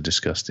wrong. It was a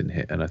disgusting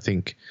hit, and I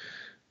think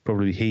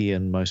probably he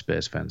and most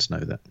Bears fans know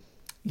that.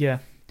 Yeah.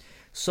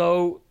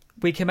 So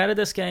we came out of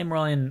this game,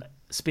 Ryan,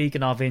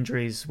 speaking of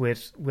injuries,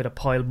 with a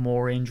pile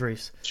more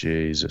injuries.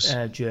 Jesus.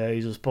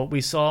 But we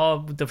saw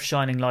the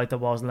shining light that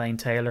was Lane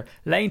Taylor.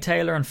 Lane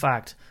Taylor, in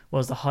fact,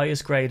 was the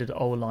highest graded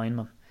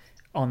O-lineman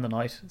on the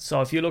night.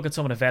 So if you look at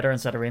some of the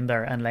veterans that are in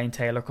there, and Lane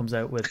Taylor comes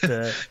out with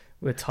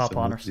top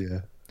honours. Yeah,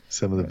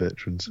 some of the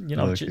veterans. You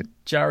know,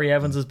 Jerry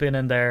Evans has been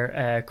in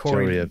there.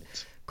 Corey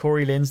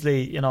Corey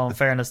Lindsley, in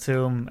fairness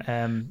to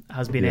him,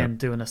 has been in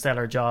doing a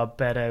stellar job,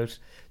 bet out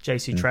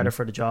JC Treader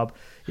for the job.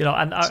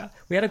 And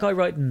we had a guy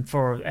writing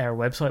for our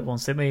website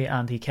once, didn't we?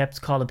 And he kept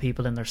calling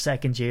people in their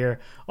second year,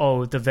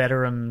 oh, the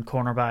veteran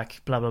cornerback,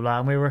 blah, blah,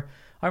 blah. And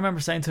I remember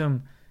saying to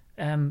him,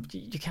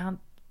 you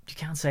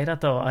can't say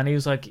that though. And he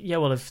was like, yeah,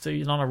 well, if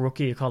you're not a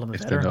rookie, you call him a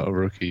veteran. If they're not a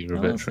rookie, you're a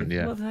veteran, like,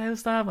 yeah. What the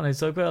hell's that? And I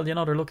was like, well,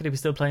 they're lucky to be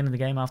still playing in the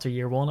game after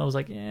year one. I was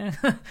like, yeah,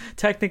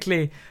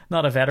 technically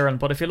not a veteran.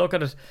 But if you look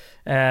at it,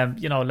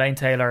 Lane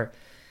Taylor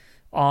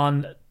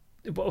on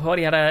what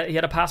he had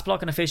a pass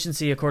blocking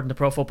efficiency according to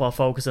Pro Football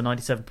Focus of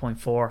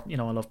 97.4.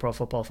 I love Pro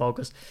Football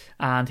Focus,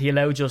 and he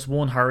allowed just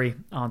one hurry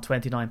on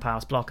 29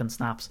 pass blocking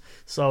snaps.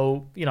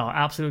 So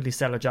absolutely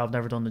stellar job.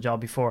 Never done the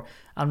job before.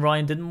 And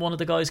Ryan, didn't one of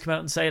the guys come out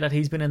and say that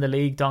he's been in the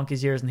league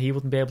donkey's years and he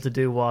wouldn't be able to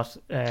do what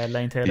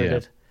Lane Taylor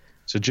did?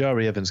 So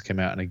Jari Evans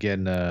came out, and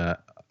again,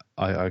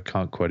 I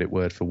can't quote it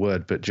word for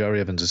word, but Jari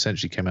Evans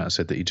essentially came out and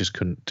said that he just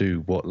couldn't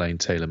do what Lane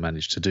Taylor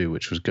managed to do,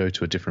 which was go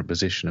to a different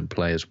position and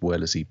play as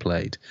well as he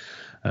played.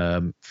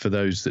 For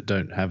those that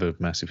don't have a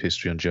massive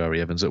history on Jari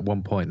Evans, at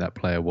one point that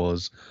player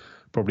was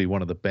probably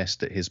one of the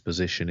best at his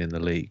position in the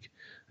league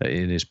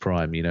in his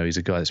prime. He's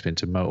a guy that's been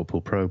to multiple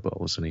Pro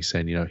Bowls, and he's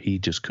saying, he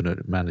just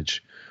couldn't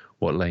manage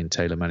what Lane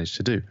Taylor managed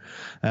to do.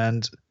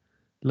 And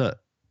look,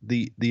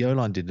 the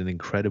O-line did an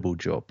incredible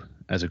job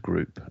as a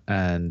group,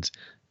 and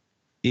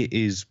it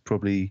is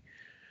probably,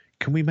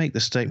 can we make the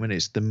statement,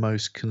 it's the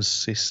most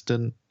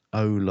consistent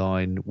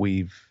O-line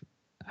we've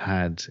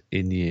had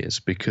in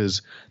years,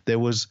 because there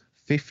was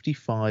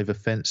 55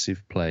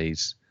 offensive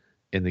plays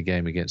in the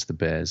game against the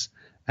Bears,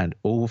 and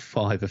all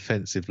 5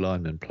 offensive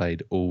linemen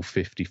played all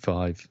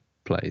 55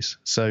 plays.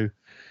 So,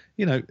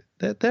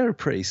 they're a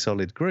pretty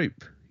solid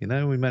group. We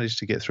managed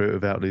to get through it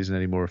without losing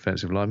any more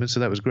offensive linemen,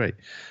 so that was great.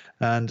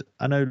 And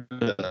I know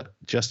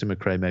Justin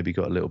McCray maybe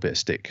got a little bit of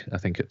stick, I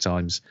think, at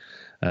times,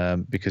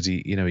 because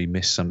he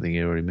missed something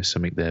here or he missed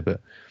something there.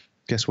 But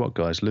guess what,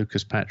 guys?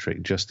 Lucas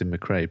Patrick, Justin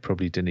McCray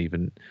probably didn't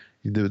even.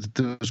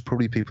 There was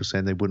probably people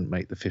saying they wouldn't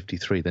make the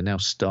 53. They're now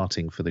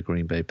starting for the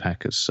Green Bay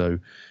Packers. So,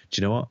 do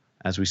you know what?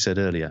 As we said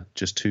earlier,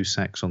 just 2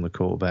 sacks on the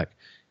quarterback,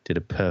 did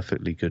a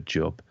perfectly good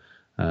job,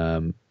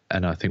 and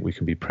I think we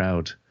can be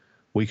proud.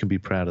 We can be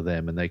proud of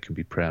them, and they can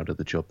be proud of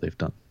the job they've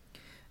done.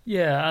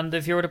 Yeah, and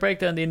if you were to break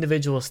down the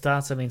individual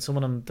stats, I mean, some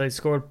of them, they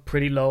scored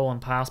pretty low on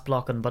pass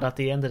blocking, but at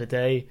the end of the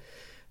day,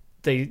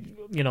 there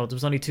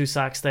was only 2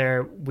 sacks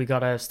there. We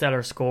got a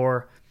stellar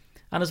score.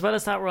 And as well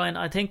as that, Ryan,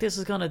 I think this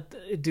is going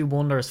to do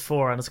wonders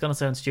for, and it's going to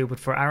sound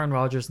stupid, for Aaron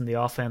Rodgers in the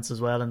offense as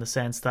well, in the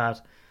sense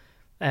that,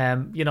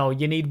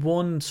 you need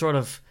one sort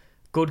of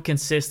good,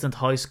 consistent,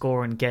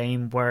 high-scoring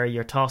game where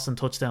you're tossing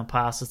touchdown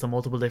passes to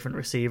multiple different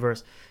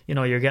receivers.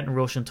 You're getting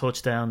rushing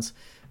touchdowns.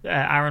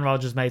 Aaron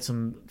Rodgers made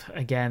some,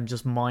 again,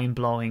 just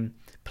mind-blowing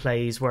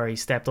plays where he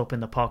stepped up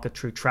in the pocket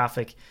through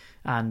traffic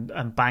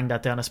and banged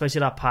that down, especially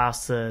that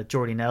pass to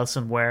Jordy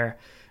Nelson where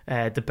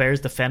the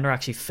Bears defender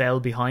actually fell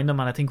behind him,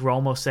 and I think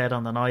Romo said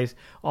on the night,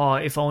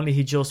 if only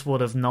he just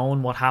would have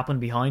known what happened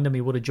behind him,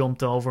 he would have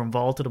jumped over and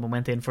vaulted him and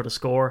went in for the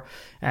score.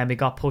 He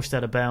got pushed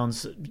out of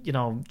bounds,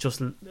 just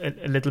a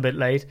little bit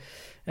late,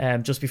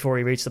 just before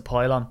he reached the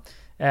pylon.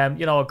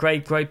 A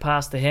great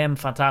pass to him,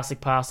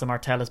 fantastic pass to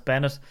Martellus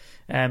Bennett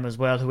as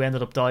well, who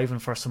ended up diving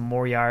for some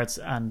more yards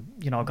and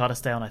got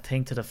us down, I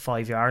think, to the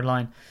 5-yard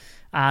line.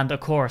 And of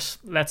course,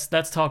 let's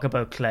talk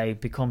about Clay.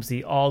 Becomes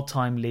the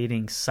all-time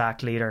leading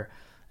sack leader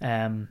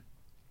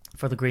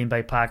for the Green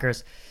Bay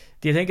Packers.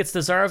 Do you think it's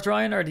deserved,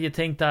 Ryan, or do you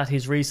think that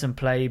his recent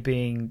play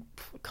being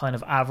kind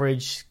of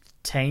average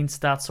taints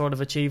that sort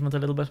of achievement a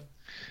little bit?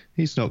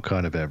 He's not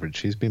kind of average.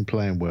 He's been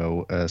playing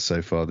well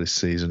so far this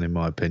season, in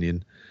my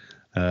opinion.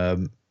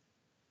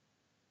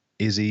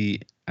 Is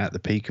he at the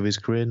peak of his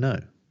career?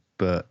 No.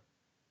 But,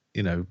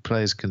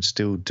 players can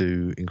still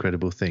do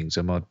incredible things.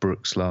 Ahmad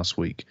Brooks last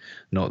week,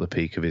 not at the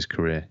peak of his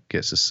career,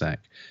 gets a sack.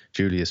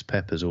 Julius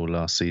Peppers all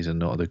last season,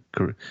 not at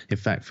the... In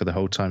fact, for the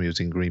whole time he was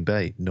in Green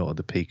Bay, not at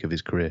the peak of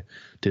his career,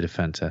 did a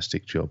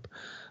fantastic job.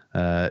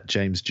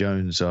 James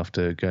Jones,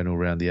 after going all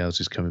around the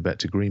houses, coming back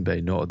to Green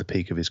Bay, not at the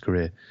peak of his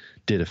career,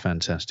 did a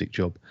fantastic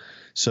job.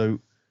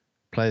 So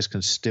players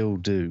can still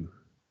do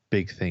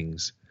big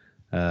things,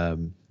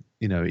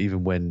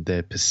 even when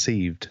they're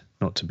perceived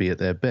not to be at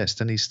their best.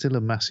 And he's still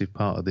a massive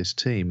part of this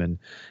team, and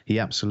he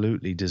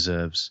absolutely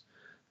deserves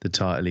the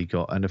title he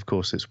got. And of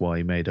course, it's why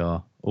he made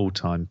our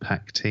all-time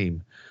pack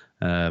team,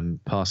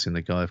 passing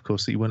the guy, of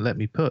course, that you wouldn't let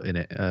me put in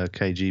it,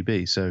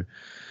 KGB. So,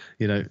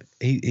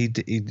 he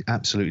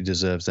absolutely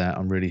deserves that.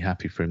 I'm really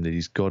happy for him that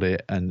he's got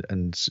it,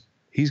 and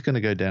he's going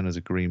to go down as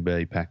a Green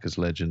Bay Packers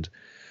legend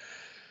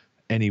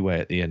anyway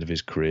at the end of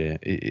his career,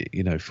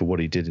 for what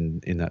he did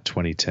in that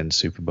 2010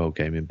 Super Bowl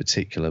game in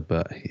particular.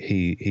 But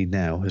he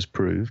now has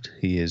proved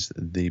he is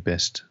the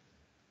best.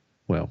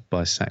 Well,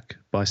 by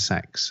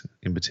sacks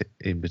in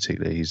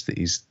particular,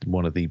 he's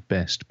one of the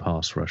best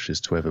pass rushers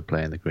to ever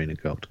play in the green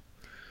and gold.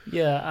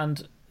 Yeah,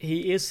 and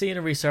he is seeing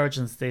a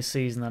resurgence this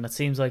season, and it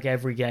seems like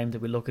every game that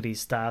we look at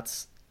his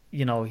stats,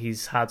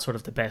 he's had sort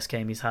of the best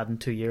game he's had in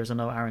 2 years. I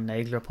know Aaron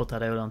Nagler put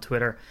that out on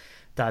Twitter,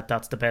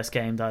 that's the best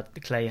game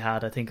that Clay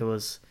had. I think it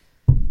was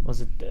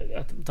it,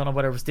 I don't know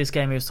whether it was this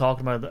game he was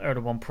talking about or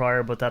the one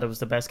prior, but that it was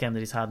the best game that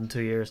he's had in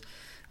 2 years.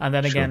 And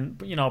then again,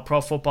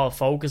 Pro Football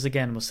Focus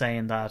again was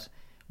saying that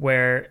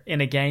where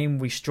in a game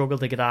we struggled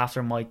to get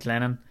after Mike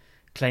Glennon,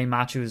 Clay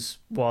Matthews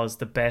was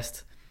the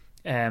best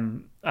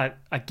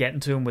at getting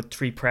to him with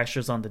 3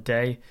 pressures on the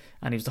day,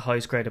 and he was the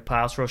highest graded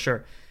pass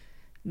rusher.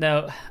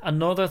 Now,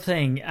 another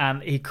thing,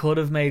 and he could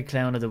have made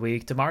Clown of the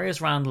Week,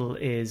 Damarius Randall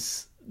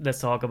is, let's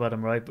talk about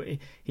him, right? But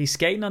he's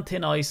skating on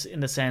thin ice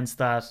in the sense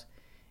that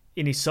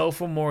in his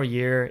sophomore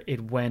year,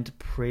 it went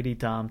pretty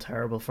damn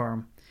terrible for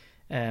him.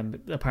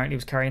 Apparently he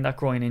was carrying that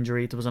groin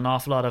injury. There was an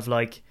awful lot of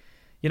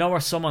where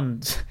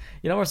someone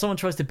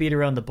tries to beat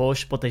around the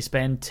bush, but they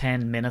spend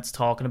 10 minutes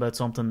talking about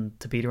something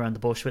to beat around the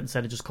bush with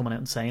instead of just coming out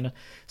and saying it.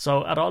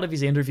 So at all of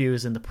his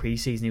interviews in the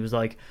preseason, he was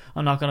like,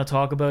 I'm not going to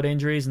talk about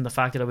injuries and the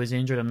fact that I was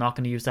injured. I'm not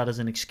going to use that as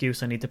an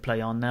excuse. I need to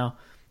play on now.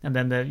 And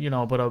then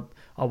but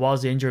I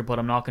was injured, but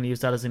I'm not going to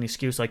use that as an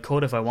excuse. I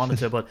could if I wanted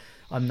to, but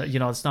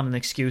it's not an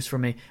excuse for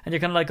me. And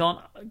you're kind of like, going,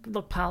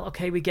 look, pal,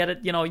 okay, we get it.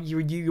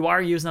 You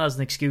are using it as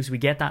an excuse. We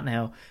get that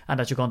now, and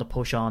that you're going to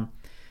push on.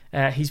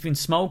 He's been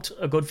smoked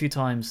a good few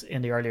times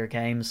in the earlier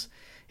games.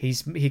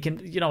 He's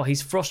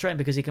frustrating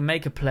because he can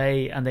make a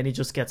play and then he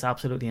just gets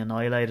absolutely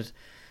annihilated.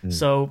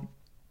 So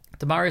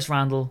Damarius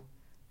Randall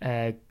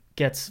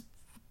gets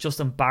just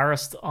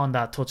embarrassed on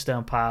that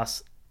touchdown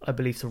pass, I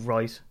believe, to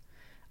Wright.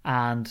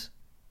 And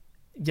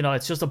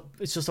it's just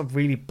a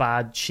really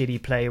bad,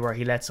 shitty play where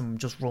he lets him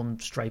just run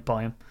straight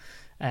by him.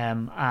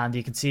 And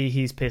you can see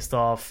he's pissed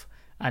off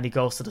and he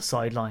goes to the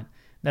sideline.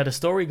 Now the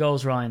story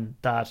goes, Ryan,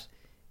 that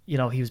he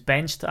was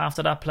benched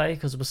after that play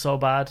because it was so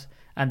bad,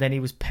 and then he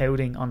was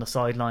pouting on the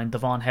sideline.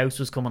 Devon House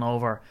was coming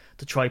over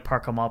to try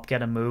perk him up,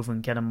 get him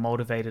moving, get him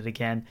motivated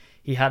again.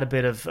 He had a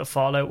bit of a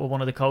fallout with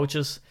one of the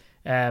coaches,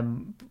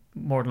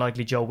 more than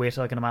likely Joe Witt,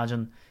 I can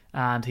imagine,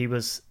 and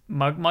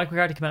Mike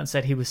McCarthy came out and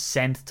said he was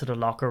sent to the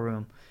locker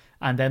room.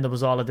 And then there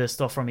was all of this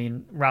stuff from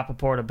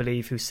Rappaport, I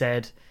believe, who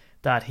said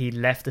that he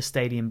left the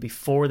stadium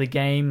before the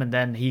game, and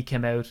then he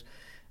came out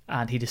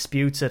and he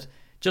disputes it.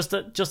 Just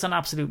an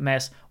absolute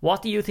mess.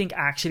 What do you think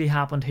actually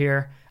happened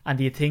here? And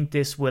do you think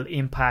this will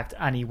impact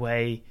any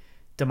way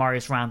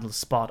Damarius Randall's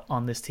spot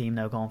on this team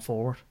now going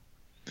forward?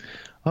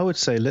 I would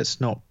say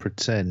let's not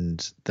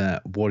pretend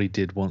that what he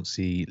did once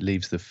he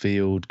leaves the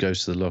field,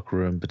 goes to the locker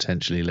room,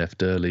 potentially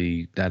left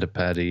early, had a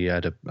paddy,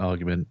 had an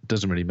argument,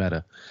 doesn't really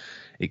matter.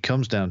 It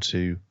comes down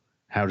to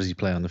how does he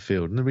play on the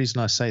field. And the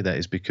reason I say that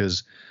is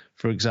because,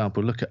 for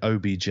example, look at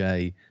OBJ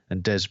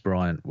and Des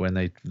Bryant when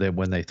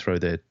they throw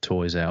their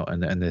toys out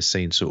and they're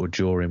seen sort of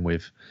jawing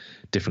with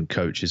different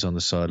coaches on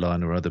the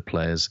sideline or other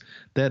players.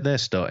 They're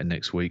starting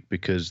next week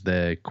because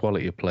their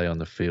quality of play on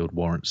the field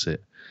warrants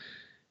it.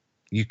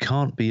 You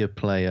can't be a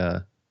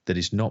player that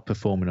is not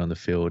performing on the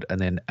field and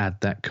then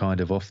add that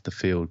kind of off the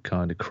field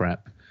kind of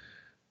crap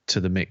to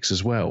the mix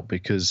as well,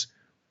 because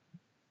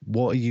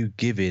what are you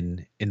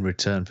giving in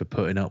return for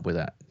putting up with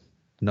that?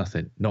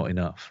 Nothing, not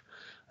enough.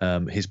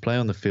 His play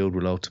on the field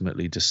will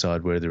ultimately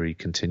decide whether he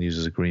continues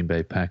as a Green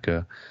Bay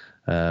Packer.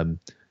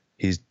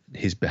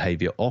 His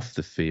behavior off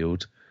the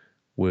field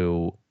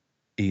will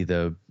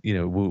either,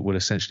 will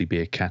essentially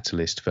be a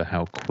catalyst for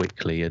how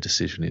quickly a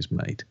decision is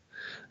made.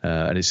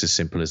 And it's as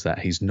simple as that.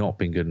 He's not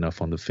been good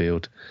enough on the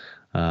field.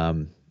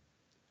 Add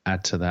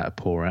to that a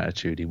poor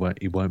attitude. He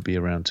won't be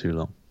around too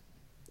long.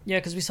 Yeah,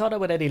 because we saw that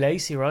with Eddie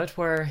Lacy, right?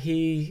 Where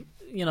he,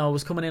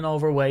 was coming in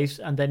overweight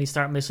and then he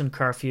started missing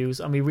curfews,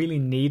 and we really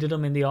needed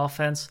him in the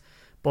offense.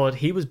 But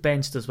he was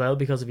benched as well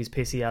because of his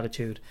pissy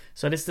attitude.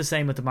 So it's the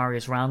same with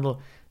Damarius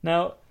Randall.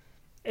 Now,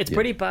 it's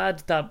pretty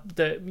bad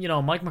that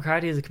Mike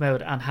McCarthy has come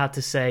out and had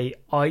to say,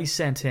 I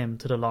sent him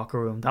to the locker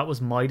room. That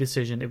was my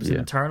decision. It was an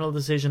internal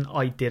decision.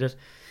 I did it.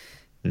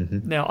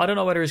 Mm-hmm. Now, I don't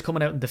know whether he's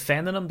coming out and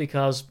defending him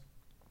because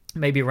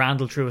maybe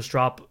Randall threw a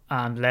strop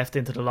and left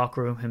into the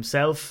locker room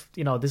himself.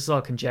 This is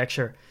all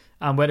conjecture.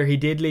 And whether he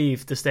did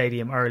leave the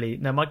stadium early.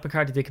 Now, Mike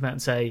McCarthy did come out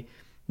and say,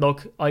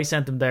 look, I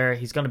sent him there.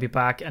 He's going to be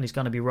back and he's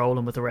going to be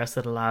rolling with the rest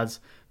of the lads.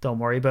 Don't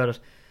worry about it.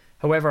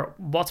 However,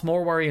 what's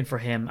more worrying for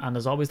him, and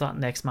there's always that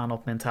next man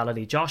up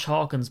mentality, Josh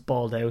Hawkins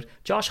balled out.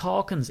 Josh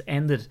Hawkins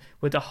ended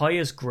with the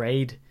highest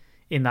grade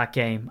in that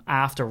game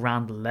after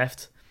Randall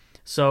left.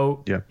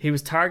 So he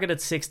was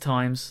targeted 6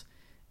 times,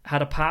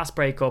 had a pass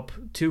breakup,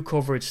 2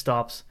 coverage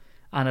stops,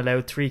 and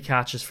allowed 3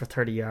 catches for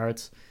 30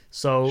 yards.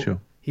 So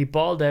he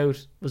balled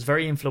out, was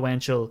very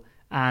influential,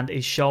 and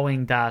is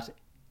showing that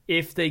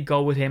if they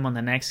go with him on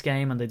the next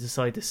game and they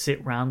decide to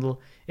sit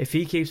Randall, if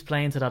he keeps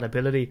playing to that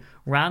ability,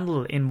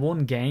 Randall in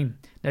one game,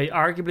 now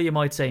arguably you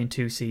might say in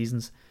 2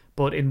 seasons,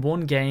 but in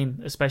one game,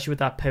 especially with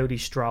that pouty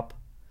strop,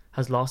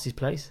 has lost his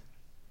place.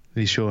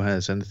 He sure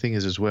has. And the thing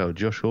is as well,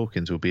 Josh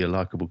Hawkins will be a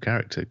likeable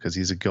character because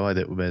he's a guy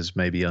that was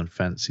maybe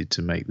unfancied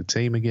to make the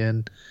team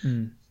again,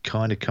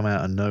 kind of come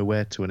out of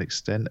nowhere to an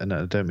extent. And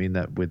I don't mean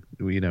that with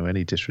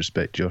any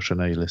disrespect, Josh, I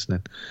know you're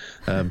listening.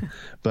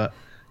 But,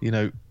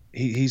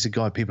 he's a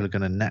guy people are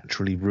going to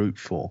naturally root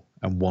for.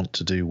 and want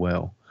to do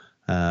well.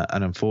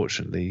 And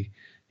unfortunately,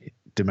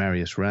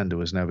 Demarius Randall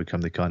has now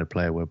become the kind of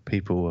player where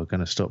people are going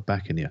to stop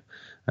backing you.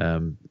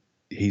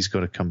 He's got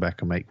to come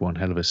back and make one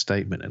hell of a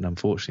statement. And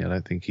unfortunately, I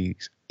don't think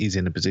he's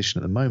in a position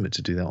at the moment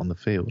to do that on the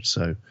field.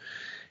 So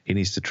he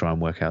needs to try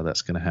and work out how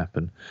that's going to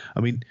happen. I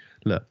mean,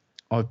 look,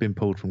 I've been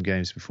pulled from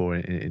games before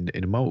in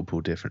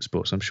multiple different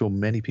sports. I'm sure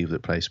many people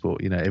that play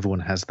sport, everyone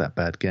has that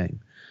bad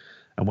game.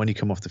 And when you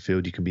come off the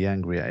field, you can be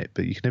angry at it,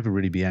 but you can never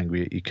really be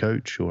angry at your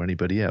coach or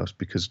anybody else,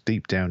 because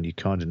deep down you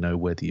kind of know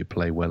whether you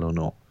play well or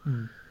not.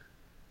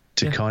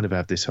 To kind of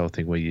have this whole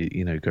thing where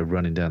you go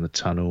running down the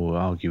tunnel, or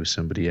argue with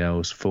somebody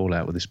else, fall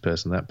out with this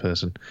person, that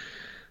person,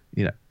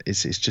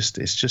 it's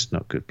just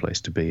not a good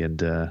place to be,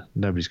 and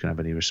nobody's going to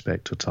have any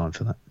respect or time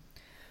for that.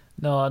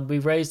 No, and we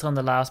raised on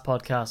the last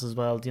podcast as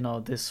well,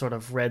 this sort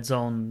of red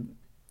zone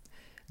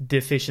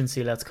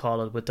deficiency, let's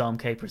call it, with Dom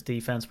Capers'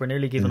 defense. We're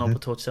nearly giving up a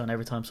touchdown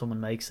every time someone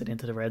makes it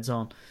into the red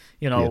zone.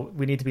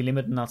 We need to be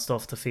limiting that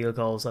stuff to field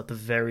goals at the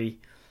very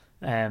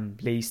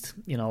least,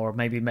 or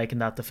maybe making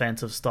that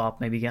defensive stop,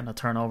 maybe getting a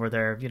turnover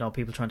there,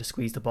 people trying to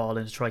squeeze the ball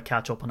in to try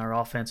catch up on our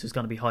offense, who's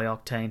going to be high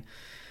octane.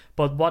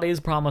 But what is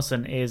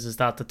promising is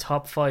that the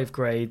top 5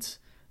 grades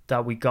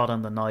that we got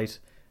on the night,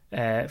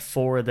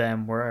 4 of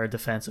them were our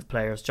defensive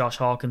players. Josh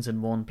Hawkins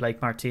in 1,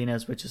 Blake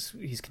Martinez,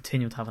 he's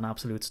continued to have an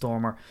absolute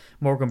stormer,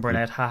 Morgan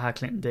Burnett, HaHa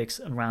Clinton-Dix,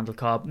 and Randall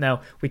Cobb.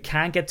 Now, we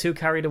can't get too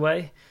carried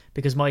away,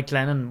 because Mike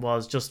Glennon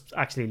was just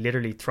actually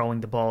literally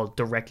throwing the ball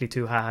directly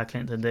to HaHa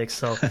Clinton-Dix.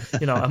 So,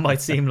 it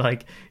might seem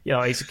like, he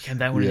came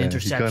down with an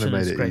interception. He kind of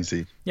made it great.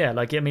 easy. Yeah,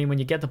 when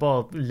you get the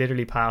ball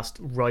literally passed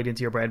right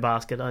into your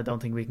breadbasket, I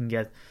don't think we can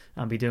get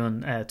and be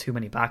doing too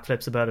many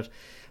backflips about it.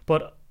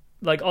 But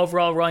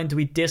overall, Ryan, do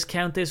we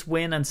discount this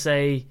win and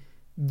say,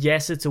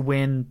 yes, it's a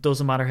win,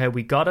 doesn't matter how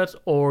we got it?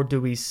 Or do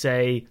we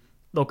say,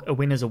 look, a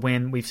win is a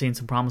win, we've seen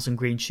some promising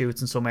green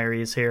shoots in some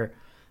areas here,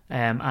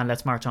 and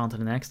let's march on to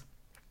the next?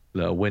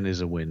 Look, a win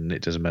is a win.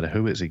 It doesn't matter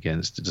who it's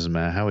against. It doesn't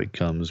matter how it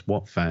comes,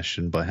 what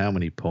fashion, by how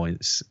many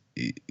points.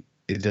 It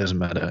doesn't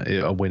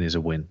matter. A win is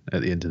a win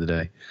at the end of the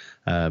day.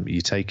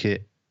 You take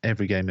it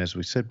every game, as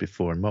we said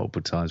before, and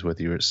multiple times,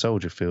 whether you're at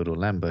Soldier Field or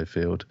Lambeau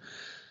Field.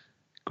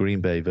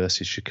 Green Bay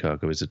versus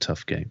Chicago is a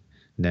tough game.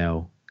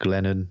 Now,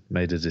 Glennon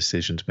made a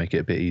decision to make it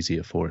a bit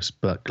easier for us,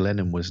 but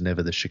Glennon was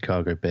never the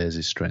Chicago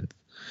Bears' strength.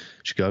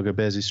 Chicago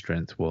Bears'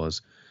 strength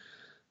was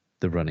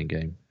the running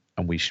game,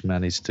 and we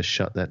managed to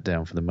shut that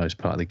down for the most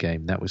part of the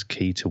game. That was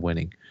key to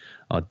winning.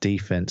 Our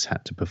defense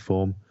had to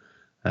perform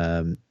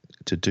to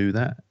do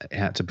that. It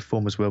had to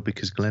perform as well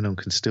because Glennon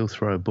can still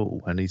throw a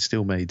ball, and he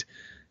still made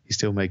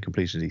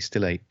completions. He's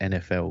still a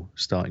NFL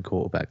starting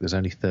quarterback. There's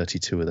only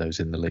 32 of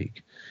those in the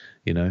league,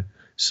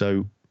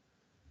 So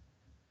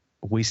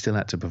we still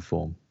had to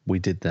perform. We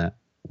did that.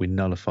 We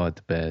nullified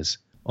the Bears.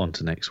 On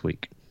to next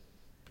week.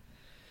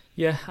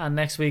 Yeah, and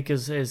next week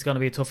is going to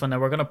be a tough one. Now,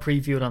 we're going to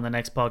preview it on the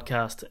next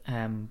podcast,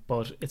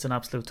 but it's an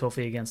absolute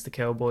toughie against the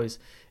Cowboys.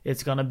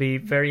 It's going to be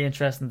very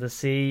interesting to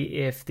see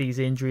if these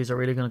injuries are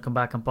really going to come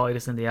back and bite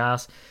us in the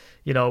ass.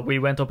 We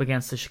went up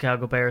against the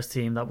Chicago Bears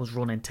team that was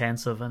run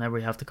intensive, and now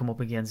we have to come up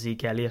against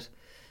Zeke Elliott,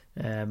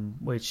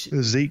 which...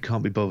 Zeke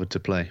can't be bothered to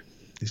play.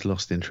 He's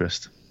lost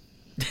interest.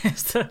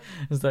 Is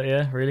that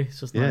yeah, really?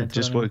 It's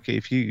just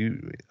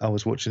I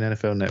was watching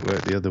NFL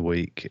Network the other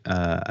week,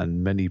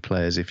 and many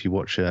players, if you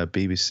watch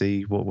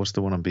BBC, what's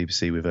the one on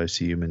BBC with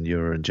O.C.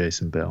 Umenyiora and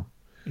Jason Bell?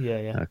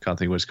 Yeah. I can't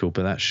think what it's called,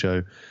 but that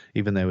show,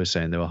 even they were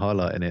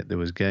highlighting it, there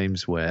was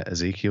games where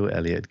Ezekiel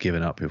Elliott had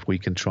given up. If we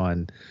can try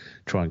and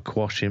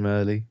quash him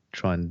early,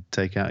 try and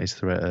take out his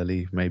threat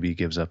early, maybe he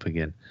gives up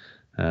again.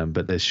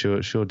 But they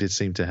sure did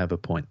seem to have a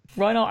point.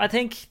 Rhino, I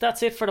think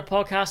that's it for the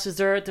podcast.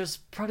 There's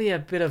probably a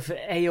bit of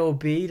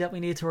AOB that we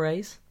need to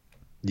raise?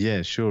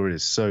 Yeah, sure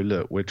is. So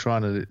look, we're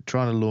trying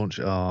to launch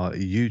our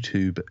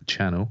YouTube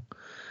channel.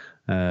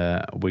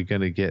 We're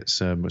going to get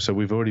some. So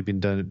we've already been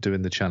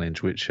doing the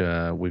challenge, which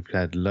we've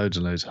had loads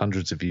and loads,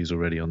 hundreds of views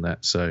already on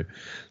that. So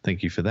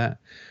thank you for that.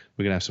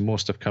 We're going to have some more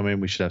stuff coming.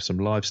 We should have some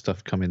live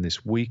stuff coming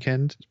this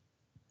weekend.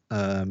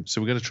 So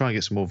we're going to try and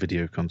get some more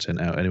video content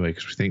out anyway,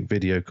 because we think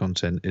video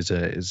content is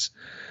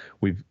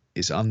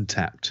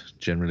untapped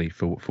generally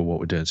for what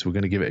we're doing. So we're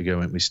going to give it a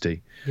go, aren't we,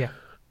 Steve? Yeah.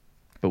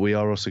 But we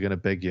are also going to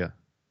beg you,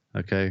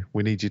 okay?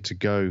 We need you to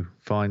go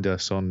find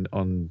us on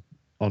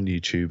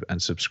YouTube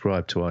and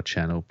subscribe to our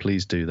channel.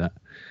 Please do that.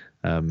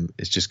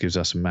 It just gives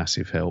us a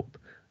massive help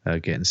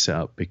getting set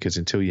up, because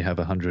until you have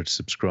 100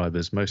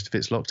 subscribers, most of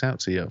it's locked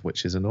out to you,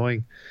 which is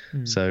annoying.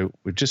 So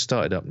we've just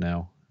started up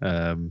now.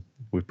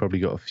 We've probably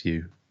got a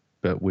few.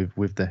 But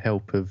with the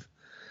help of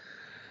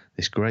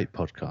this great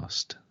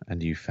podcast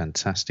and you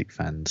fantastic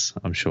fans,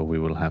 I'm sure we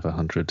will have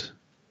 100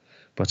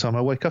 by the time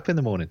I wake up in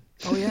the morning.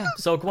 Oh, yeah.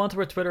 So go on to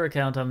our Twitter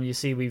account, and you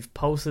see we've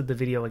posted the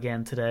video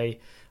again today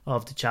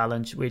of the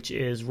challenge, which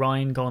is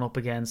Ryan going up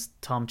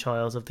against Tom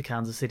Childs of the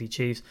Kansas City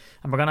Chiefs.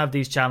 And we're going to have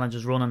these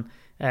challenges running.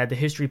 The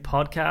history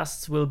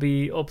podcasts will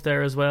be up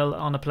there as well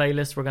on a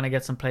playlist. We're going to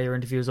get some player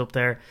interviews up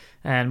there.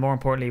 And more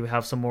importantly, we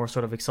have some more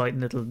sort of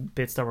exciting little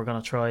bits that we're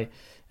going to try,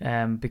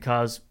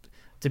 because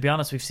to be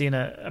honest, we've seen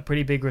a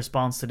pretty big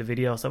response to the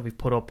videos that we've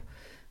put up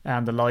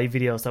and the live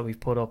videos that we've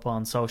put up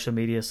on social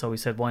media. So we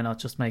said, why not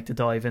just make the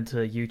dive into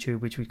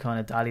YouTube, which we kind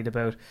of dallied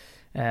about,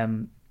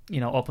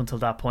 up until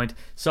that point.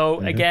 So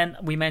again,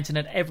 we mention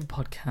it every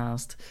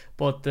podcast,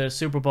 but the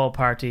Super Bowl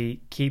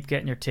party, keep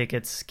getting your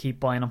tickets, keep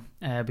buying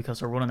them because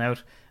they're running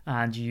out.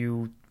 And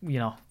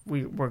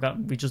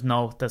we just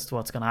know that's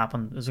what's going to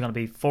happen. There's going to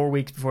be 4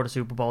 weeks before the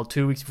Super Bowl,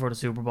 2 weeks before the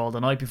Super Bowl,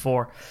 the night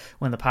before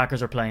when the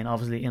Packers are playing,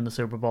 obviously in the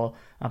Super Bowl,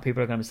 and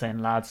people are going to be saying,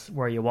 lads,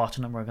 where are you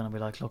watching? And we're going to be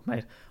like, look,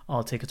 mate,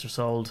 all tickets are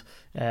sold.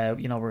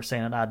 We're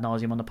saying it ad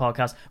nauseum on the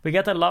podcast. We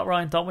get that a lot,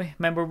 Ryan, don't we?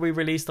 Remember, we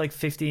released like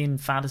 15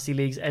 fantasy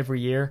leagues every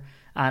year,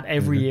 and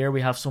every year we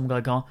have some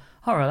guy going,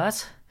 all right,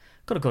 lads,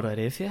 got a good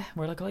idea for you.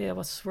 We're like, oh yeah,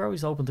 we're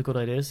always open to good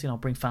ideas,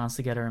 bring fans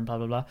together and blah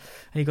blah blah.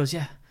 And he goes,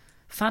 yeah,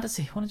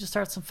 fantasy, why don't you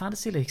start some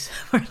fantasy leagues?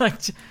 We're like,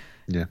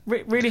 yeah,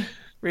 really.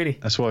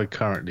 That's why I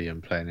currently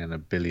am playing in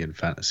 1 billion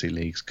fantasy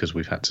leagues, because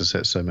we've had to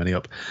set so many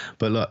up.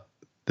 But look,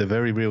 the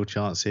very real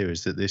chance here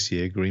is that this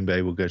year Green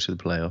Bay will go to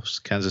the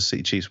playoffs, Kansas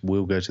City Chiefs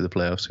will go to the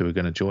playoffs, who are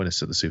going to join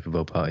us at the Super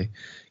Bowl party.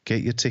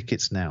 Get your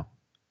tickets now,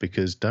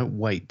 because don't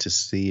wait to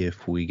see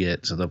if we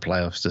get to the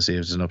playoffs to see if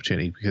there's an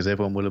opportunity, because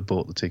everyone will have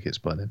bought the tickets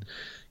by then.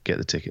 Get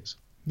the tickets.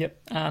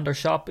 Yep, and our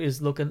shop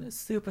is looking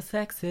super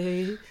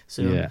sexy.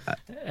 So yeah,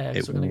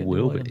 it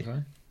will be. Items,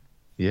 right?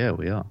 Yeah,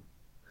 we are.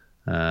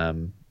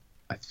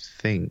 I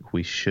think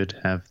we should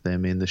have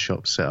them in the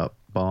shop set up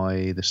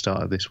by the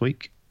start of this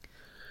week.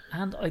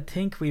 And I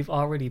think we've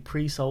already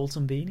pre-sold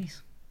some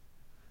beanies.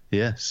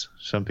 Yes,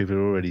 some people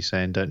are already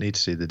saying, don't need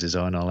to see the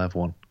design, I'll have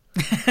one.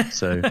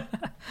 So,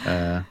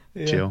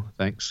 Jill,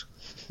 thanks.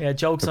 Yeah,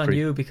 joke's on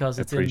you, because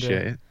it's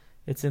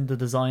in the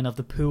design of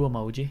the poo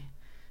emoji.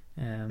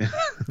 No,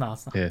 it's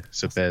not. Yeah,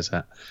 it's a bear's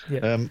hat.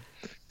 Yeah.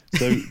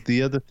 So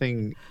the other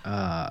thing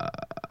I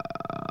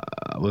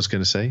was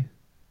going to say,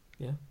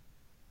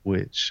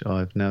 which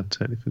I've now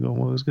totally forgotten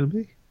what it was going to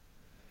be.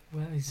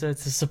 Well, he said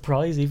it's a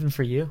surprise even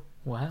for you.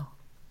 Wow.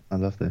 I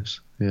love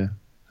this. Yeah,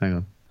 hang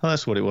on. Oh,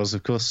 that's what it was,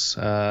 of course.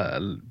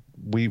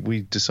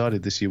 We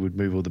decided this year we'd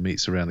move all the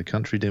meets around the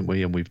country, didn't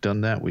we? And we've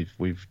done that.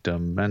 We've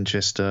done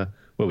Manchester.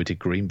 Well, we did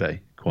Green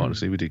Bay, quite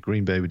honestly. We did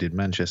Green Bay, we did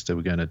Manchester,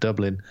 we're going to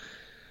Dublin.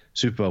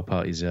 Super Bowl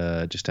parties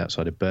just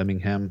outside of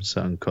Birmingham,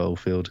 Sutton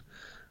Coldfield.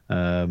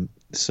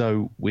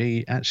 So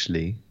we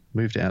actually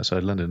moved it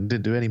outside London and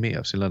didn't do any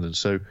meetups in London.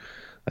 So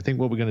I think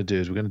what we're going to do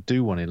is we're going to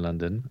do one in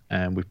London,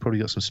 and we've probably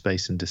got some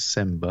space in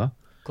December.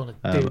 Gonna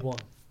do one.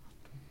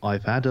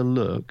 I've had a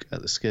look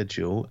at the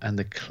schedule, and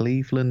the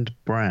Cleveland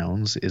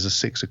Browns is a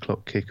 6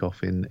 o'clock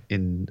kickoff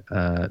in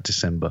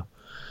December.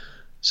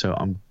 So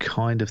I'm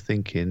kind of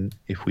thinking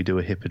if we do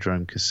a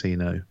Hippodrome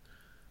Casino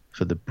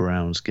for the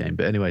Browns game.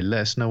 But anyway,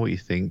 let us know what you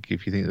think,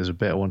 if you think there's a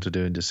better one to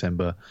do in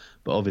December.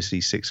 But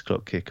obviously 6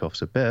 o'clock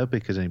kickoffs are better,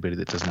 because anybody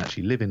that doesn't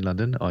actually live in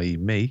London, i.e.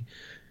 me,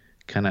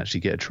 can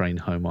actually get a train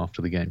home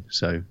after the game.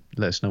 So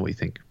let us know what you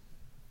think.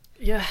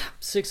 Yeah,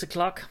 6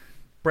 o'clock,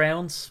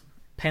 Browns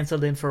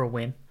penciled in for a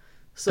win.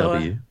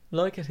 So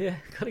like it, yeah,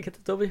 gotta get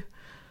the W.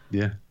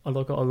 Yeah, I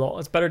like it a lot.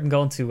 It's better than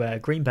going to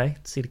Green Bay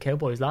to see the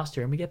Cowboys last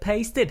year and we get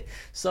pasted.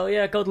 So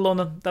yeah, go to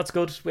London. That's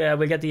good.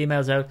 We'll get the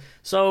emails out.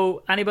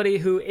 So anybody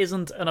who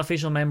isn't an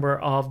official member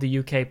of the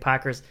UK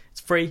Packers,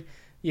 it's free.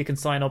 You can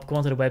sign up. Go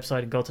onto the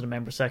website and go to the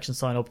member section,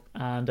 sign up,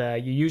 and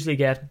you usually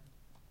get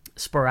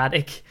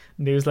sporadic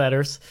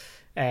newsletters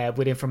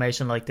with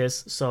information like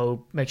this.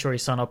 So make sure you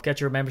sign up, get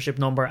your membership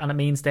number, and it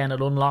means then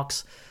it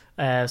unlocks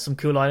some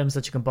cool items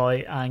that you can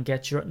buy and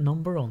get your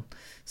number on.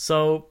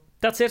 So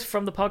that's it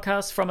from the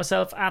podcast, from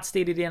myself at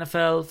Steely the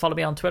NFL. Follow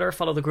me on Twitter,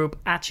 follow the group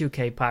at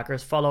UK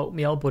Packers, follow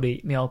me old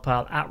buddy, me old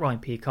pal at Ryan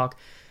Peacock.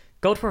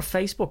 Go to our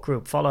Facebook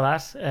group, follow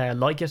that,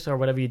 like it or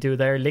whatever you do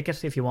there, lick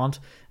it if you want.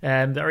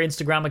 Our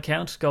Instagram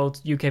account, go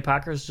to UK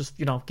Packers, just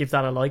give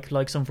that a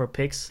like some for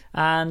pics.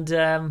 And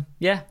our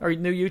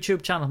new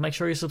YouTube channel, make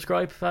sure you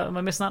subscribe. Am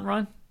I missing that,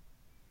 Ryan?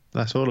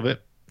 That's all of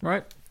it.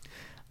 Right.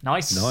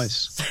 Nice.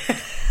 Nice.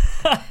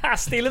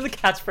 Stealing the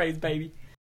catchphrase, baby.